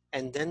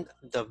 And then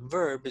the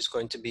verb is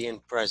going to be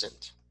in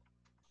present.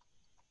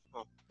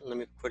 Oh, let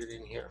me put it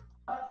in here.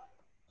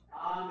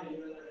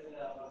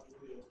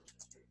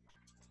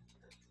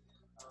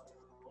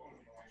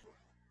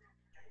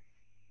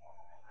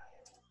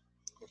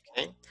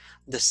 Okay,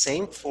 the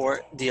same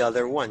for the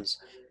other ones.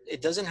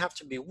 It doesn't have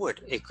to be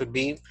would. It could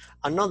be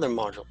another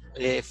module.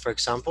 For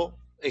example,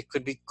 it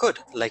could be could,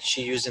 like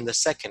she used in the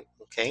second,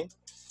 okay?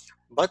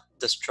 But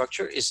the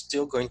structure is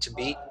still going to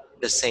be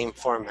the same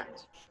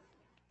format.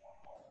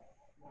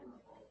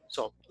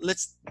 So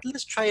let's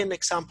try an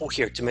example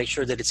here to make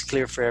sure that it's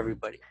clear for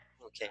everybody,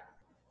 okay?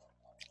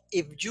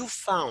 If you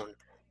found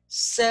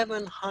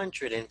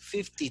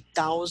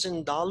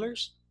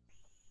 $750,000,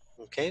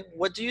 okay,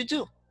 what do you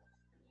do?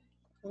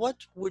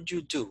 What would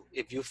you do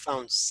if you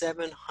found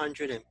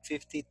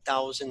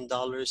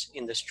 $750,000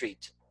 in the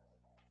street?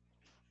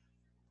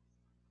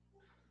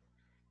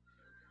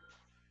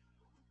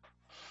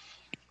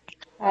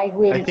 I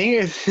will. I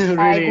think it's really.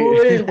 I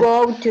will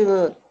go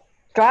to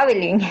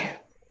traveling.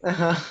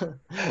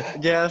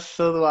 Yes,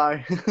 so do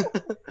I.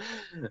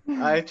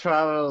 I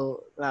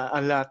travel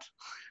a lot.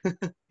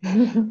 Okay.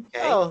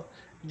 Oh,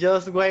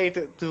 just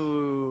wait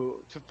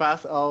to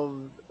pass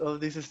all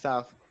this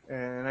stuff,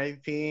 and I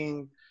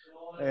think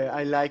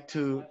I like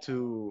to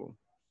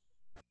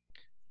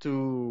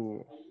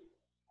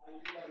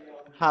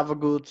have a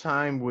good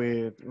time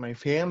with my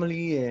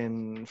family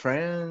and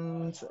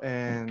friends,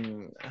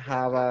 and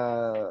have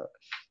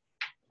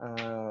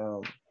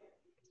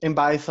and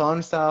buy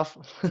some stuff.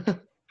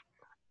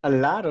 A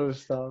lot of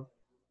stuff.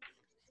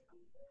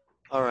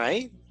 All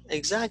right,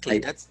 exactly.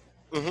 That's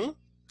Go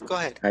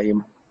ahead. I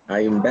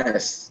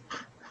invest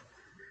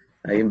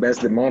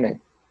the money.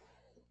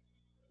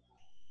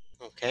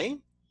 Okay,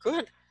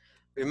 good.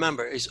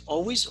 Remember, it's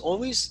always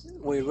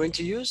we're going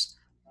to use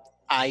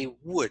I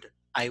would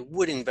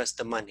invest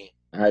the money.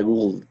 I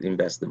will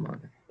invest the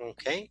money.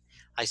 Okay,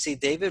 I see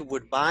David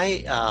would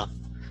buy a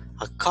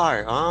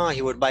car.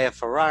 He would buy a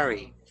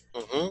Ferrari.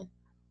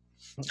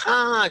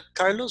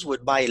 Carlos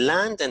would buy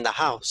land and a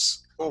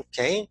house.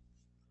 Okay.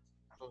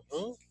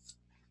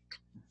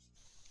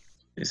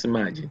 Just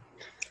imagine.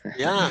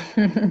 Yeah.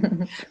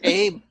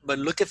 Hey, but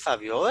look at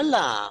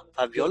Fabiola.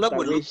 Fabiola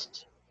would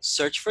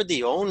search for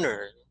the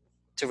owner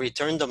to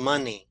return the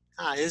money.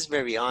 It's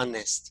very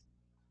honest.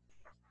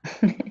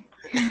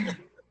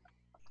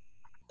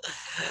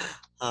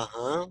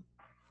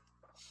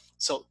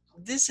 So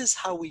this is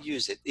how we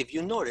use it. If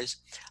you notice,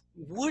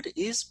 would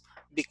is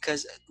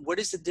because what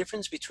is the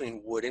difference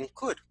between would and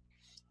could?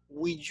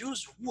 We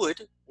use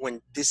would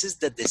when this is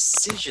the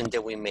decision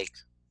that we make.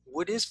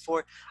 Would is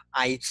for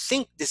I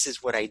think this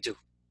is what I do.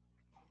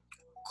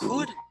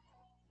 Could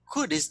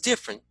is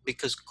different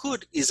because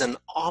could is an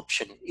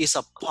option, is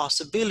a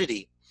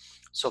possibility.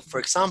 So for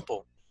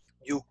example,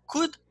 you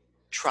could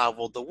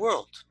travel the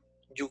world.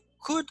 You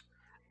could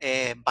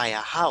buy a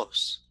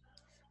house.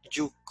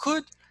 You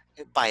could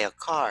buy a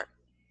car.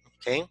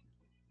 Okay.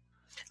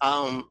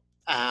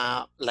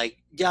 Like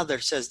Gather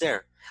says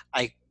there,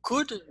 I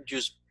could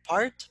use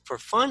part for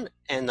fun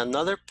and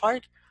another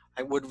part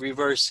I would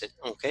reverse it.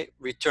 Okay,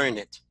 return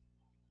it.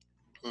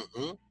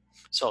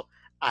 So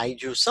I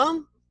do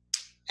some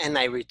and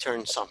I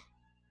return some.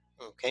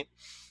 Okay,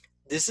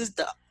 this is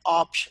the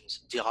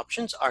options. The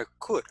options are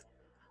could.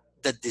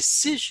 The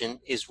decision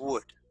is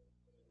would.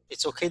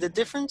 It's okay, the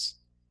difference?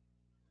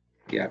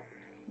 Yeah.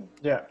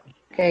 Yeah.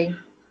 Okay.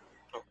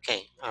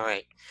 Okay, all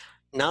right.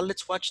 Now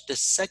let's watch the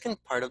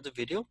second part of the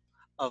video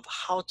of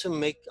how to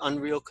make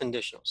unreal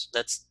conditionals.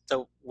 That's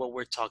what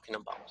we're talking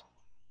about.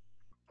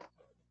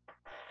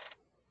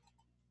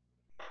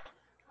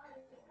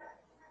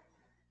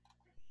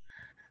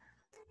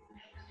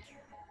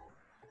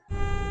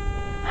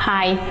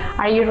 Hi,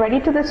 are you ready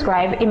to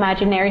describe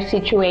imaginary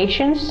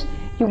situations?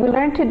 You will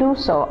learn to do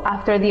so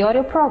after the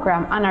audio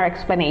program and our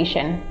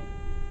explanation.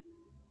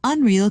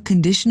 Unreal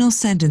conditional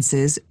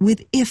sentences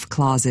with if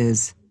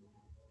clauses.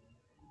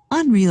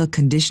 Unreal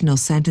conditional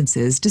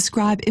sentences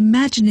describe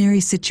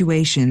imaginary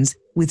situations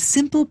with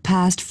simple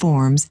past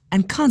forms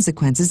and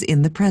consequences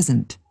in the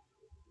present.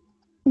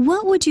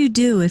 What would you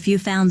do if you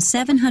found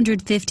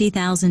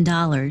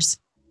 $750,000?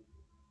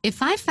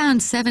 If I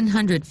found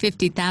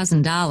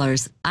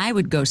 $750,000, I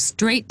would go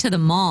straight to the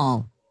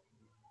mall.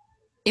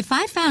 If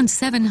I found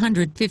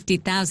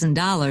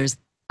 $750,000,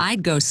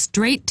 I'd go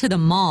straight to the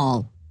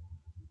mall.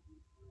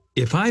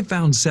 If I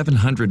found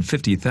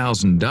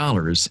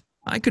 $750,000,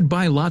 I could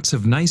buy lots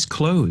of nice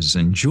clothes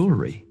and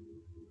jewelry.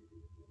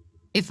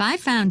 If I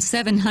found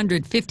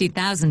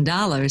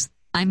 $750,000,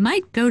 I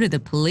might go to the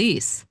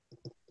police.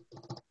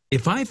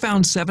 If I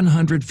found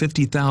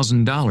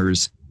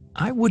 $750,000,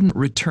 I wouldn't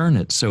return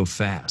it so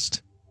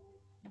fast.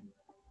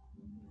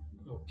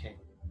 Okay.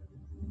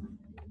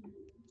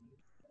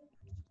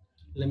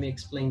 Let me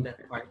explain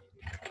that part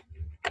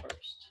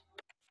first.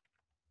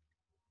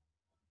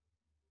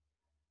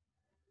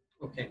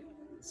 Okay,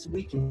 so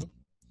we can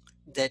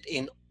that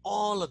in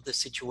all of the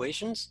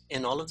situations,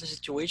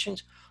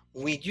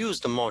 we use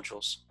the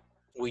modules.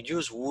 We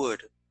use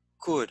would,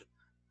 could,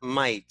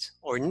 might,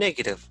 or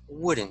negative,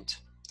 wouldn't.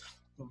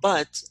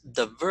 But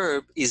the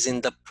verb is in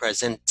the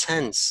present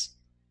tense,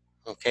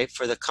 okay,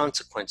 for the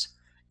consequence.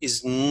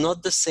 Is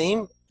not the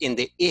same in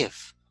the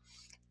if.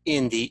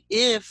 In the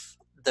if,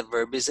 the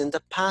verb is in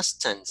the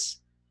past tense,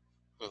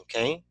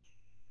 okay?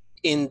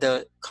 In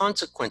the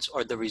consequence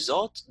or the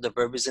result, the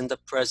verb is in the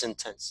present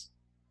tense.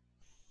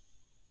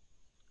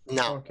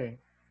 Now,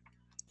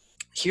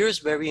 here's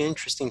very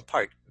interesting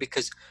part,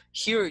 because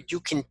here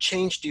you can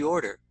change the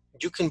order.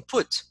 You can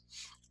put,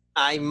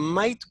 I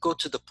might go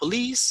to the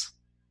police,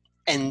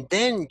 and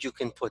then you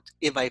can put,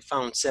 if I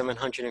found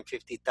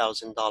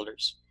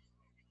 $750,000.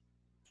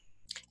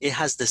 It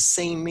has the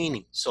same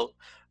meaning. So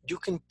you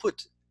can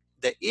put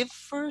the if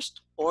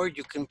first, or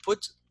you can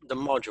put the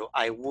module,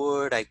 I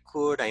would, I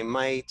could, I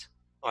might,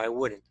 or I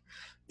wouldn't.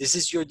 This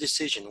is your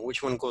decision,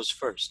 which one goes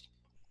first.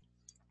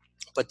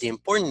 But the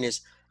important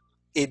is,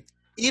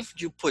 if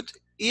you put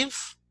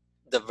if,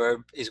 the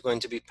verb is going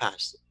to be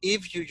past.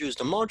 If you use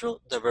the module,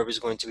 the verb is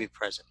going to be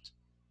present.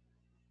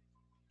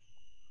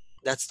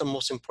 That's the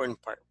most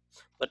important part.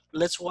 But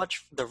let's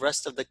watch the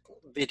rest of the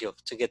video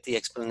to get the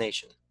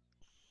explanation.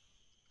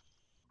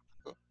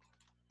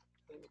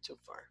 Maybe too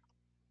far.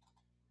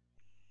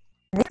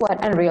 This is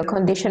what Unreal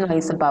Conditional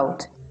is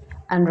about.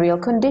 Unreal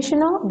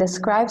Conditional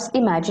describes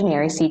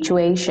imaginary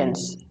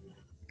situations.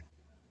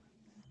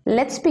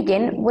 Let's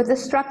begin with the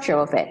structure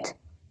of it.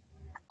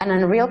 An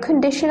Unreal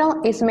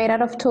Conditional is made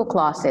out of two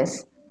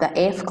clauses, the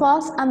if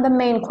clause and the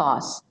main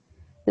clause.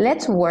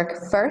 Let's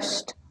work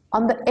first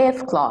on the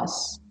if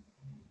clause.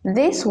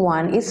 This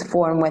one is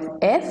formed with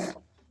if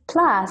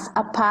plus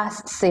a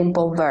past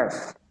simple verb.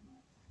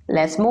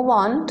 Let's move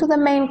on to the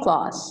main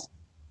clause.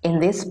 In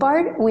this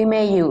part, we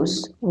may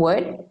use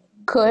would,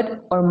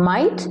 could, or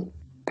might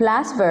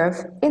plus verb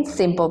in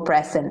simple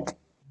present.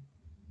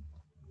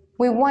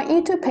 We want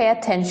you to pay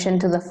attention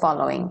to the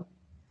following.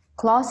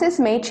 Clauses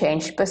may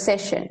change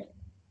position.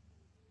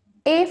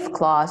 If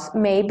clause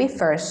may be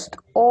first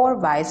or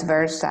vice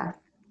versa,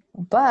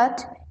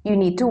 but you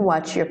need to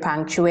watch your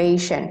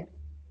punctuation.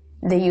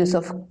 The use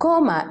of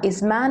comma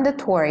is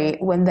mandatory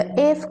when the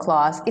if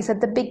clause is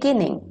at the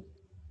beginning.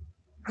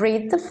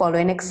 Read the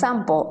following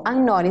example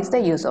and notice the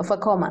use of a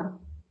comma.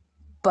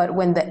 But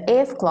when the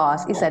if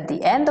clause is at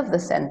the end of the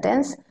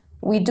sentence,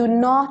 we do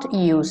not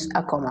use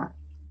a comma.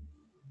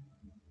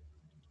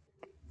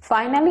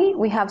 Finally,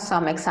 we have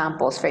some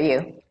examples for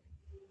you.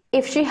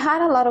 If she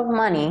had a lot of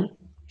money,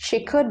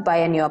 she could buy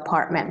a new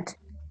apartment.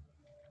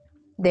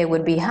 They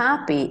would be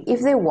happy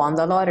if they won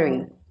the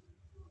lottery.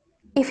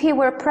 If he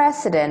were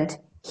president,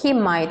 he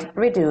might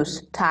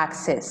reduce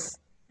taxes.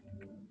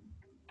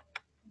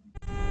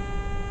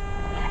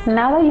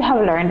 Now that you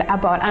have learned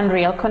about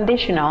unreal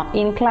conditional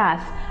in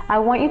class, I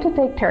want you to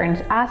take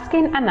turns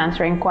asking and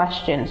answering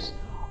questions.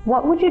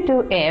 What would you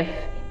do if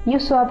you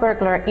saw a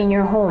burglar in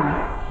your home?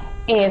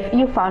 If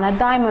you found a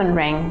diamond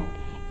ring?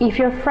 If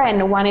your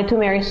friend wanted to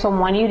marry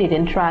someone you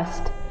didn't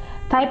trust?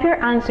 Type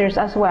your answers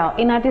as well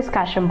in a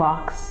discussion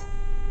box.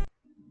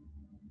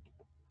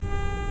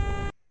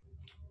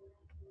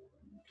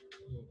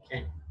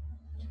 Okay,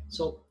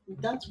 so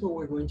that's what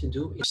we're going to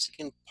do in the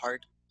second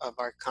part of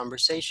our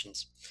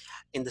conversations.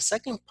 In the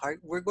second part,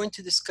 we're going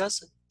to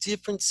discuss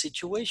different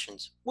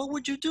situations. What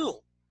would you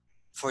do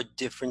for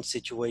different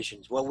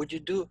situations? What would you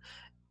do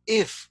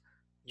if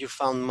you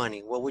found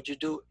money? What would you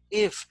do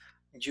if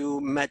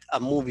you met a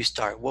movie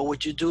star? What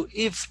would you do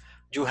if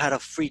you had a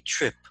free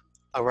trip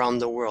around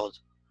the world?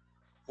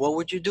 What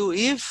would you do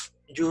if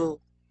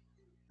you,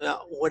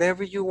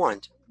 whatever you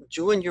want,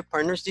 you and your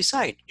partners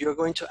decide. You're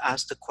going to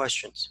ask the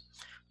questions.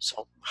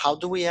 So how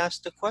do we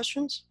ask the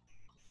questions?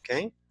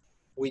 Okay,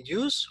 we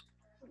use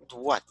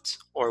what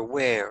or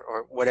where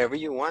or whatever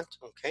you want,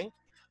 okay?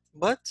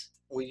 But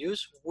we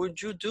use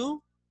would you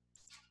do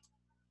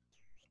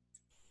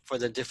for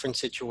the different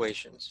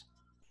situations.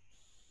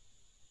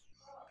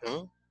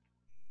 Okay?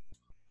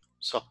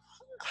 So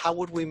how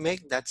would we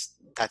make that's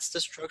the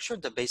structure,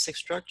 the basic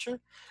structure,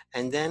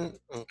 and then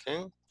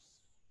okay.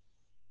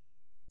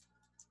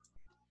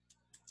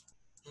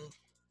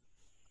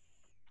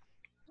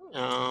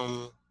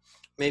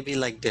 Maybe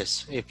like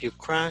this. If you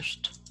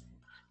crashed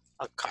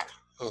a car,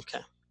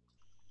 okay.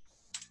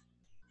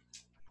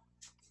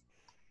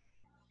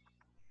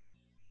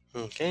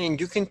 Okay, and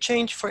you can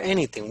change for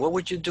anything. What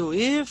would you do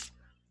if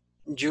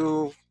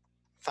you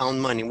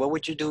found money? What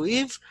would you do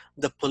if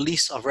the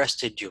police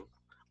arrested you?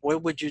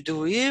 What would you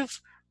do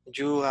if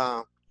you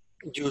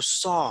you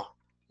saw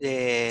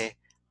the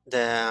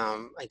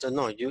I don't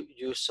know,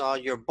 you saw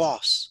your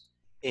boss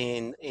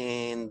in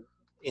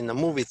a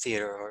movie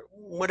theater or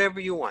whatever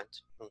you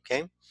want?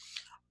 Okay,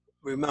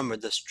 remember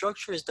the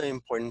structure is the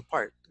important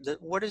part.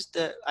 What is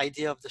the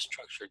idea of the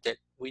structure? That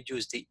we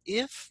use the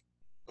if,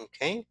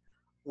 okay,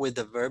 with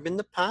the verb in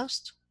the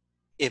past.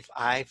 If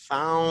I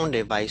found,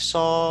 if I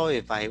saw,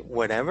 if I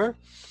whatever.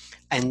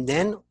 And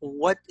then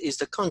what is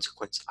the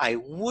consequence? I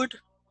would,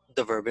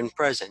 the verb in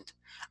present.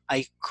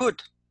 I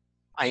could,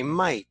 I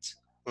might,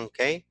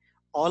 okay?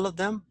 All of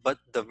them, but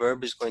the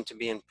verb is going to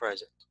be in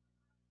present.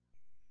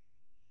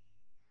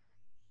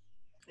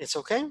 It's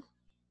okay?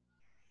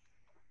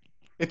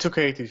 It's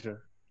okay,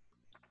 teacher.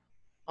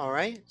 All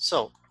right,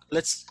 so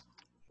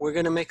we're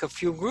gonna make a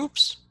few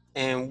groups,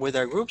 and with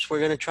our groups, we're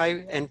gonna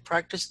try and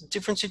practice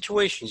different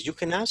situations. You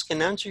can ask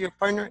and answer your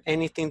partner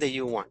anything that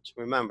you want.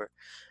 Remember,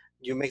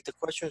 you make the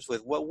questions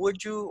with what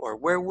would you or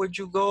where would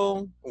you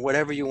go,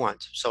 whatever you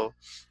want. So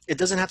it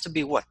doesn't have to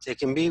be what. It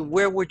can be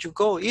where would you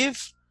go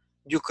if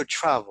you could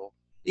travel,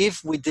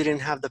 if we didn't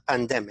have the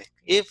pandemic,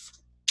 if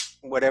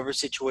whatever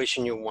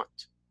situation you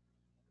want.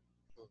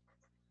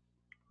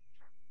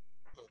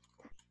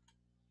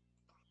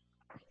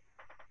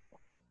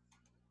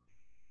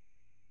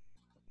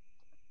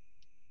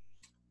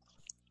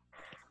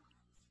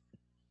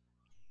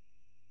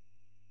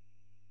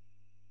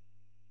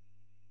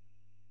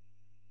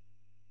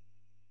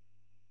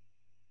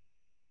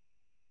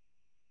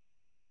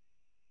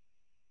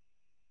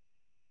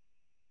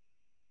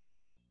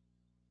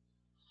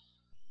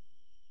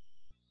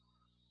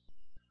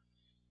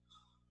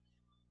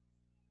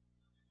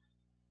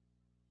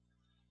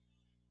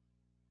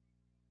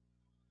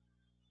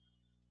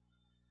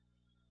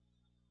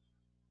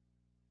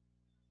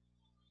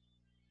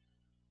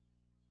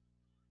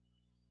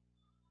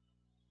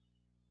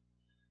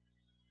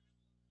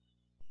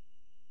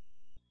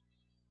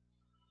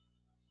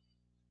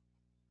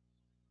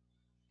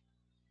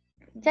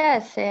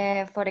 Yes,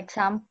 for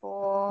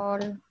example,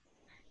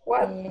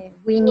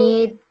 we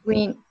need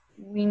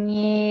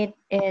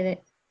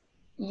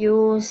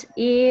use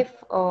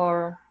if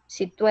or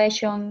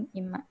situation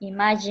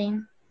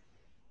imagine.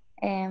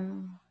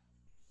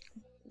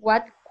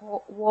 what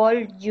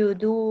would you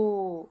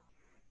do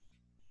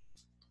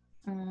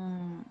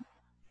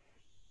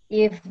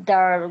if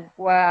there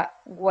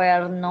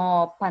were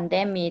no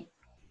pandemic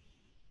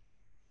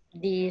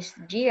this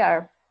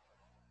year?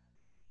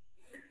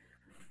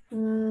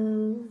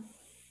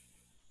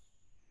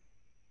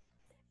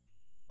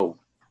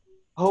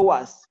 How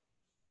was?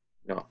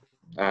 No.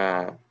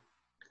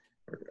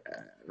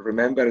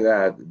 Remember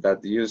that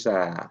use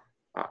a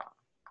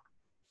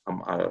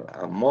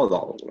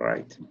model,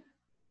 right?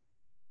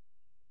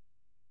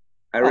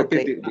 I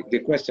repeat Okay. the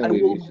question. I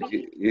will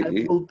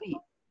be.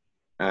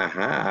 I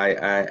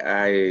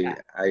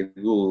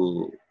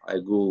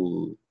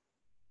will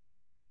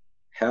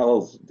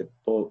help the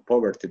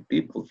poverty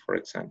people, for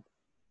example.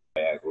 I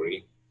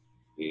agree.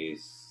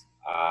 Is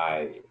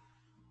I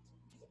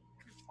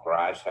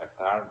crash a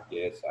car?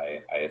 Yes,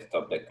 I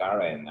stop the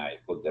car and I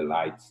put the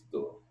lights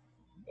to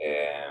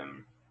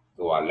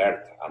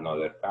alert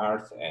another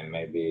cars, and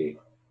maybe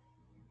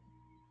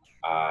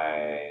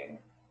I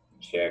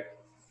check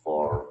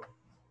for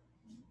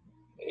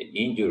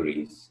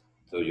injuries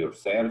to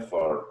yourself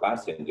or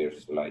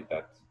passengers like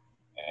that,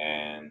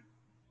 and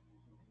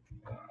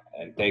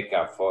take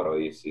a photo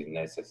if it's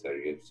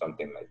necessary,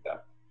 something like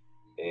that.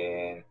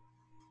 And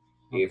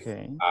if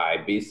I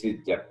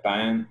visit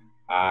Japan,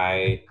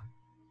 I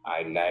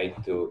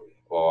like to,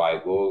 or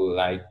I would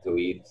like to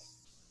eat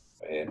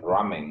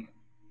ramen.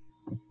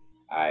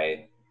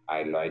 I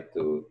like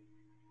to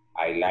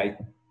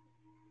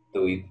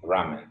eat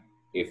ramen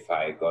if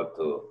I go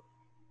to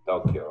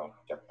Tokyo,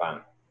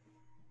 Japan.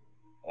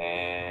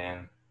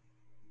 And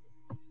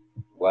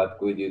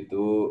what would you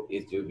do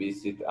if you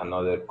visit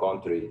another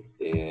country,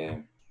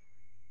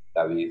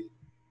 David?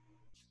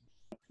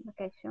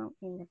 Vacation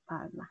in the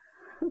Palma.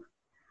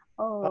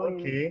 Oh,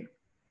 Okay.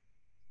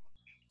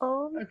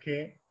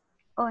 Okay.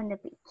 On the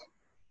beach.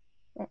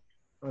 Yeah.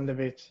 On the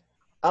beach.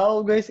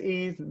 Always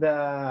is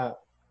the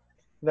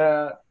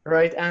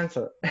right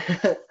answer.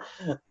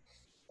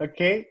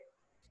 Okay.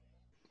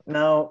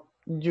 Now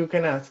you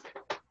can ask.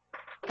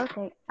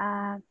 Okay.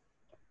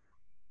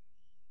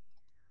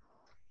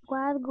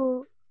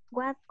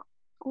 What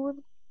could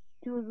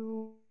you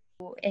do?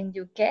 In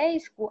your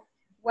case,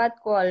 what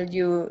could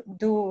you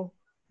do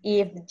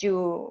if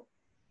you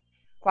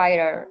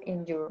fire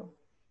in your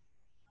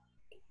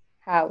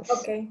house?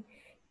 Okay.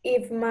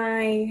 If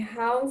my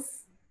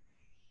house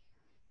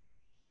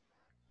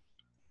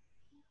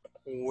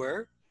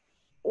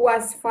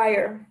was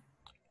fire.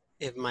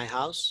 If my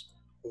house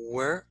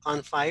were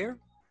on fire?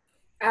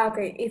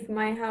 Okay, if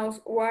my house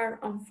were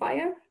on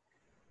fire,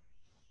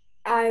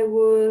 I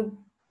would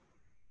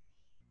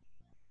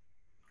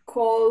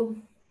call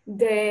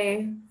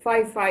the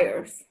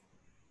firefighters.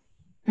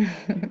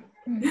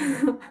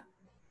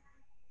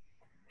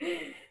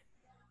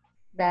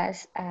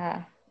 That's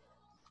a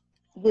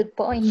good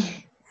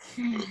point.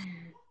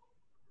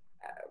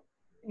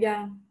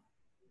 Yeah.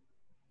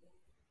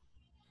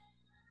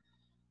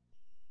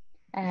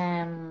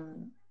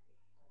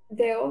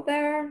 The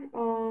other,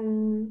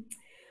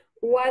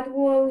 what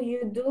will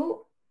you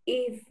do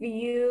if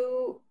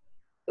you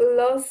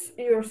lost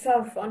your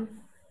cell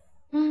phone?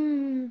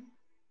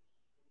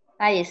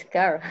 I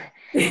scared.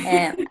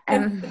 If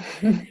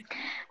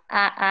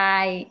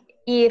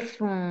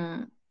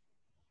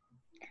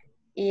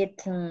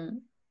it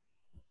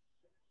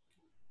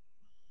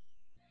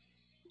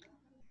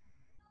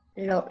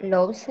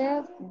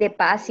loser, the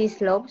past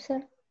is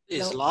loser.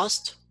 Is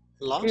lost?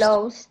 Lost.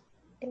 Lost.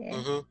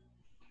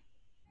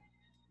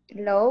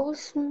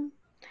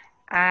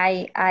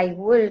 I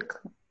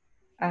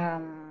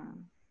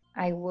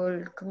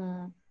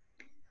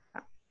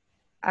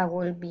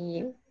will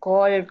be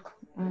called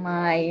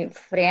my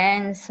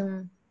friends.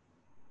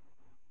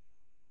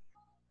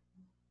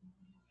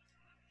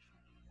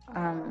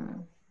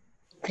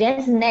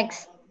 Friends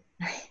next.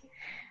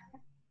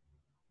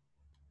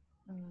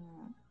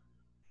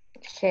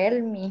 Tell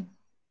me.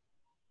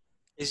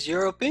 It's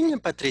your opinion,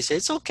 Patricia.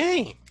 It's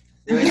okay.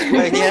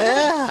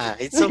 Yeah,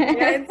 it's okay.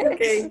 Yeah, it's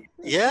okay.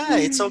 Yeah,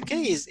 it's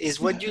okay. It's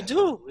what you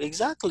do.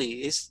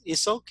 Exactly.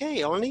 It's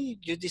okay. Only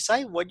you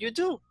decide what you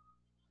do.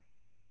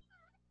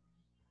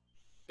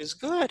 It's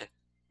good.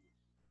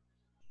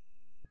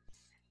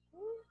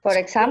 For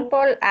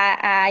example,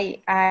 I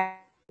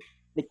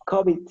the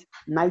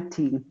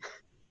COVID-19.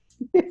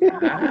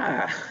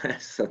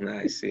 So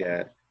nice.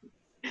 Yeah.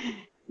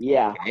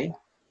 Yeah. Okay.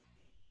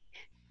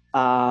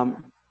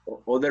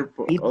 Other.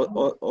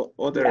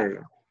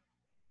 Yeah.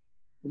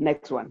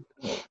 Next one.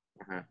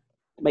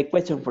 My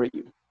question for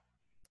you.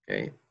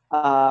 Okay.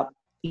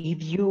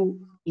 If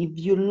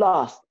you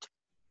lost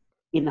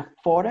in a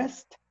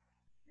forest,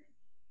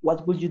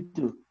 what would you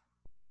do?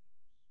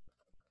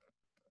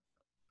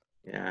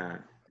 Yeah.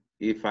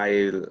 If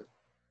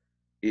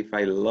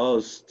I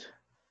lost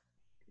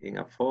in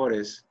a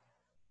forest,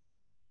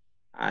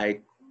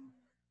 I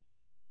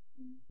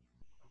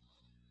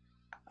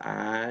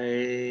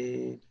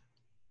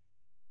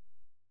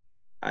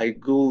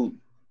could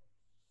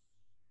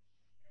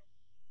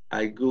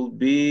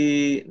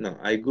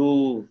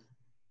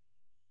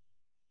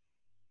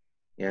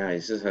Yeah,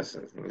 it's just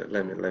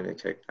let me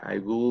check. I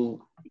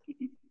will.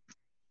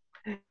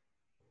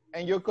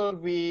 And you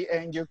could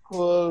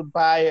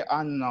buy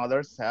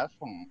another cell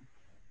phone.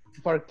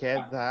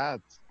 Forget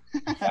that.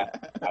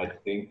 I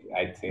think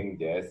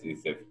yes.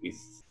 If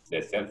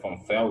the cell phone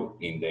fell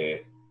in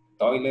the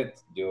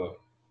toilet, you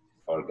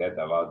forget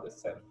about the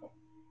cell phone.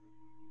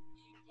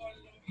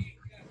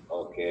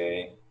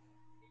 Okay.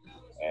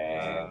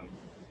 And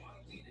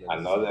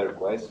another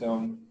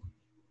question.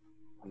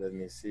 Let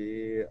me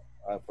see.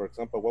 For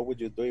example, what would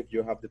you do if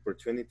you have the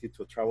opportunity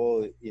to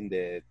travel in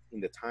the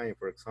time?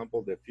 For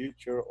example, the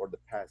future or the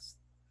past?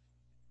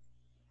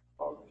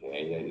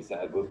 Okay, that is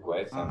a good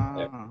question.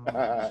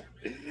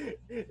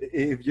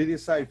 If you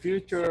decide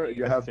future,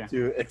 you have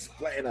to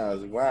explain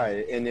us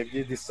why. And if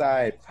you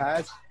decide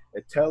past,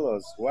 tell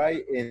us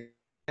why.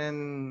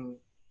 And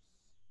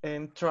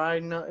try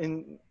not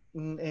and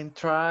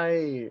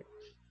try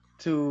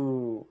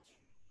to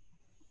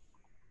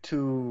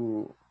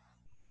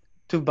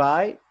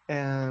buy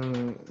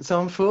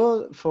some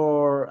food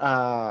for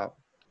a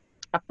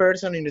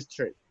person in the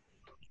street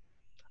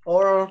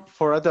or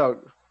for a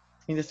dog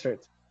in the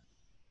street.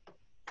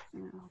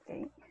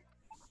 Okay.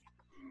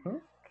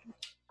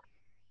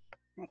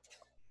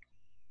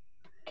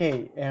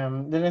 Okay,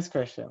 the next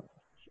question.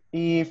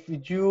 If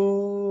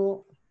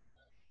you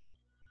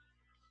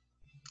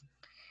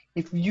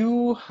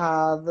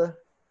had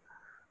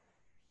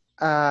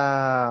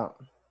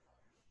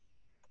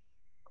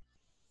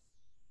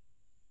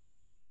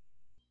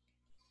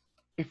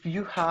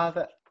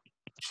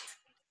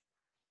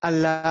a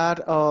lot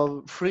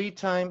of free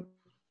time,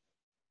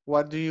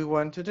 what do you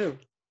want to do?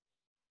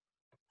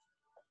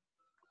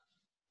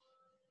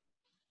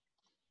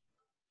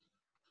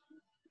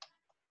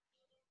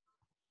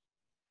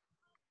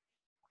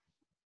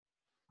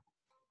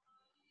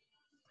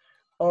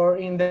 Or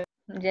in the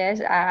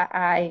Yes,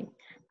 I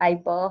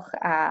bought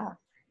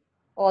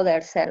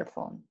other cell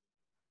phone.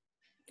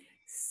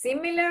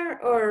 Similar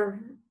or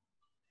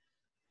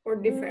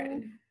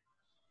different?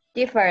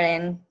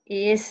 Different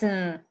is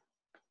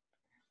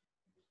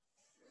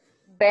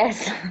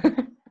best.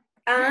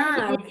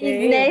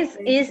 Okay.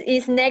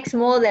 Is next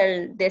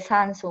model the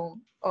Samsung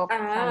of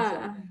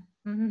Samsung.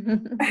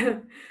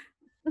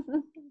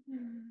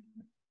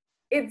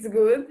 It's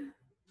good.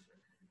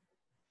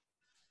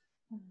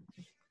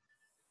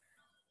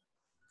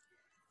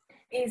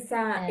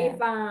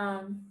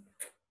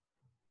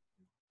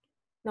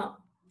 No,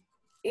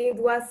 it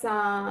was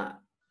a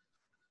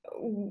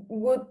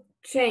good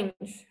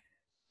change.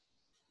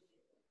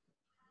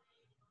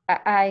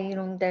 I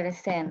don't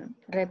understand.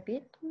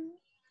 Repeat.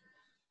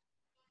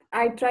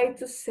 I try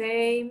to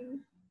say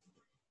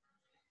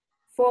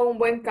fue un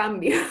buen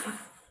cambio.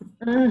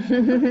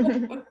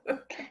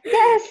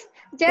 yes,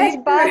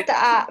 but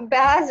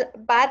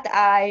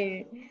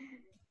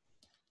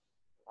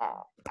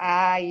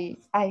I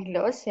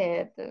lost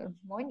it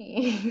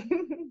money.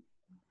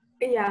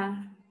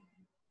 Yeah.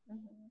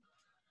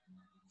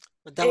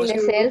 But that was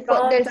your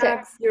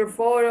contacts, your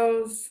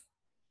photos.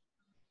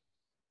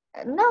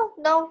 No,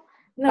 but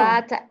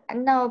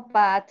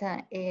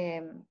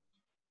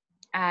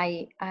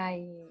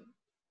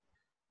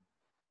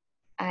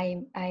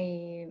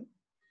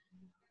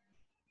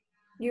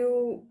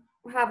you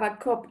have a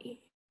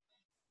copy.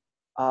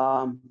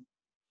 What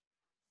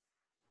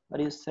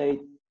do you say?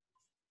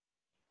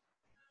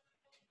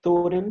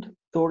 Torrent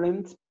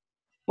police.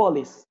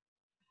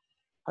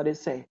 How do you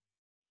say?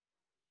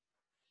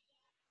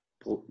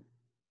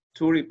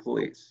 Tourist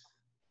police.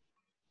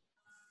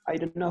 I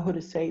don't know how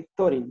to say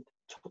torrent.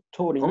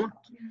 Torrent.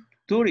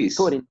 Tourist.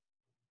 Torrent.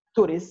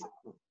 Tourist.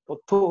 Or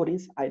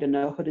tourist. I don't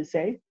know how to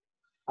say.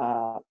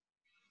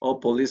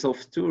 Police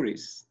of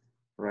tourists,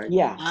 right?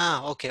 Yeah.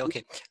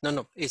 Okay.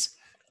 No, it's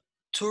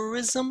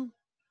tourism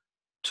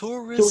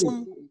police.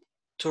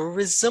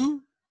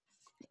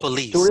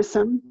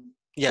 Tourism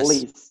yes,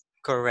 police.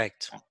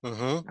 Correct.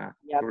 Yeah,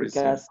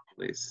 because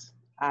police.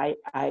 I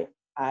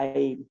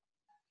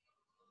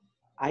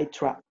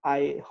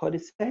how to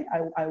say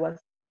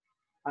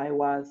I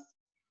was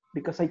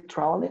because I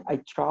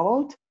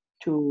traveled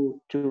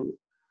to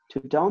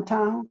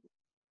downtown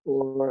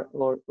or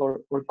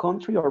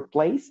country or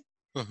place.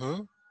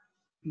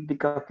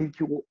 Because if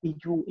you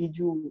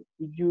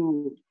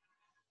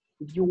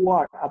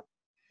are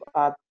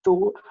a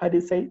tour, how do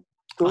you say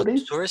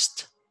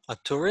tourist? A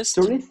tourist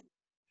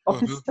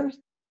officers,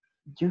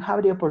 you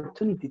have the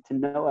opportunity to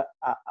know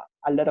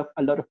a lot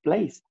of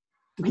place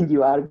when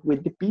you are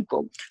with the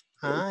people.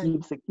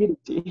 Give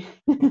security,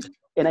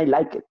 and I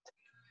like it.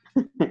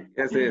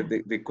 Yes,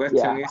 the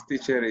question is,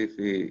 teacher,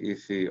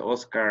 if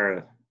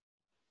Oscar,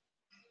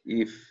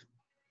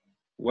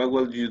 what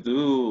will you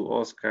do,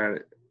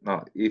 Oscar?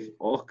 No, if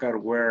Oscar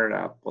were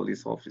a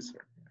police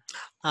officer,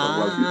 what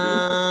will you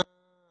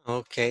do?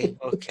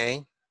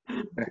 Okay.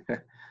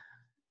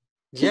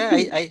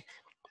 Yeah,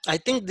 I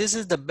think this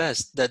is the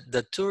best. That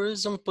the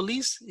tourism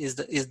police is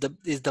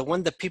the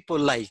one that people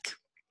like.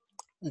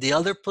 The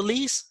other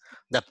police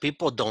that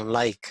people don't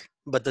like.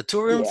 But the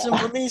tourism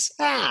police,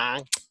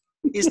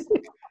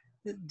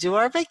 Do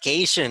our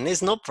vacation.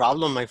 It's no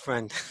problem, my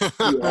friend.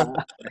 Yeah.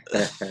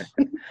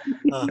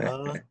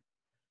 Uh-huh.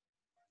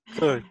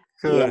 Good,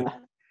 good.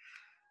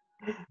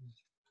 Yeah.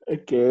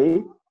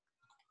 Okay.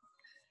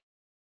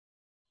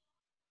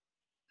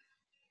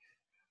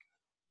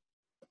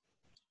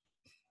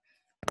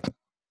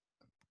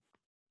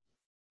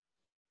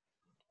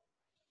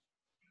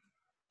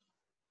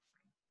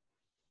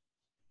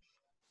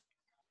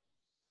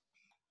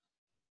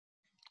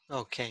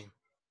 Okay.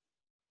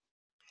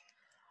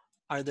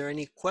 Are there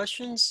any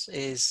questions?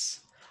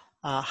 Is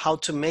how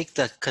to make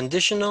the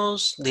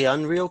conditionals, the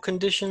unreal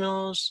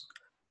conditionals,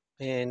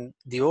 and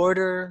the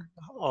order,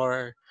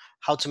 or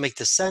how to make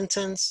the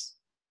sentence?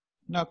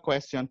 No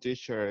question,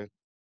 teacher.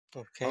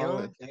 Okay,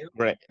 Oh, it's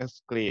great.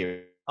 It's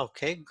clear.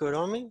 okay, good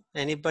on me.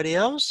 Anybody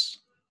else?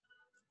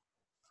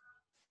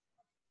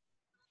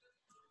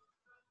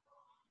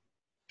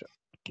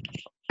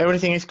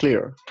 Everything is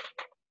clear.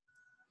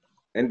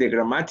 And the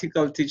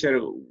grammatical teacher,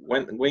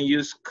 when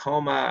use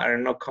comma or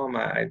no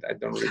comma, I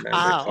don't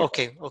remember.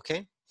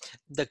 Okay.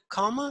 The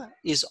comma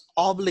is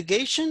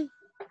obligation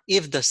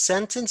if the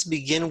sentence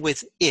begin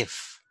with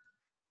if.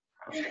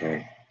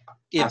 Okay.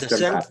 If After the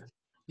that.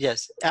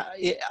 yes,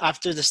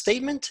 after the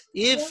statement,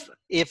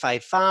 if I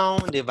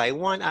found, if I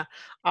want,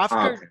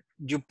 after Okay.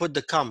 you put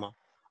the comma.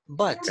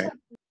 But Okay.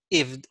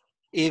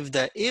 if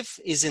the if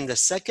is in the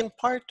second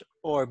part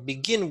or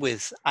begin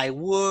with I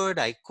would,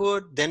 I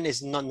could, then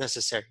it's not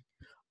necessary.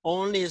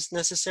 Only is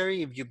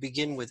necessary if you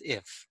begin with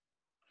if.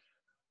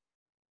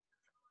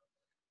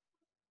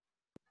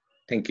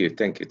 Thank you,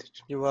 teacher.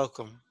 You're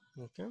welcome.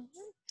 Okay.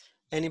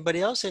 Anybody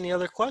else? Any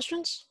other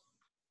questions?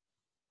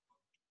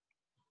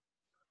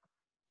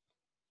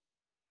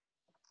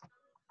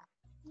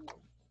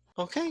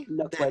 Okay.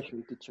 No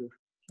question, teacher.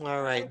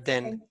 All right,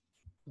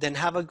 then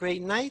have a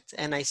great night,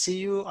 and I see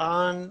you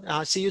on.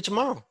 See you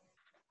tomorrow.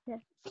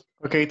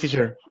 Okay,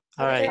 teacher.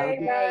 All right.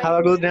 Have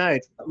a good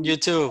night. You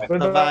too. Goodbye,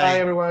 Bye-bye.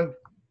 everyone.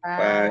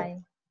 Bye.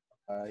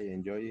 I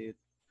enjoy it.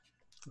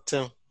 You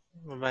too.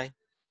 Bye-bye.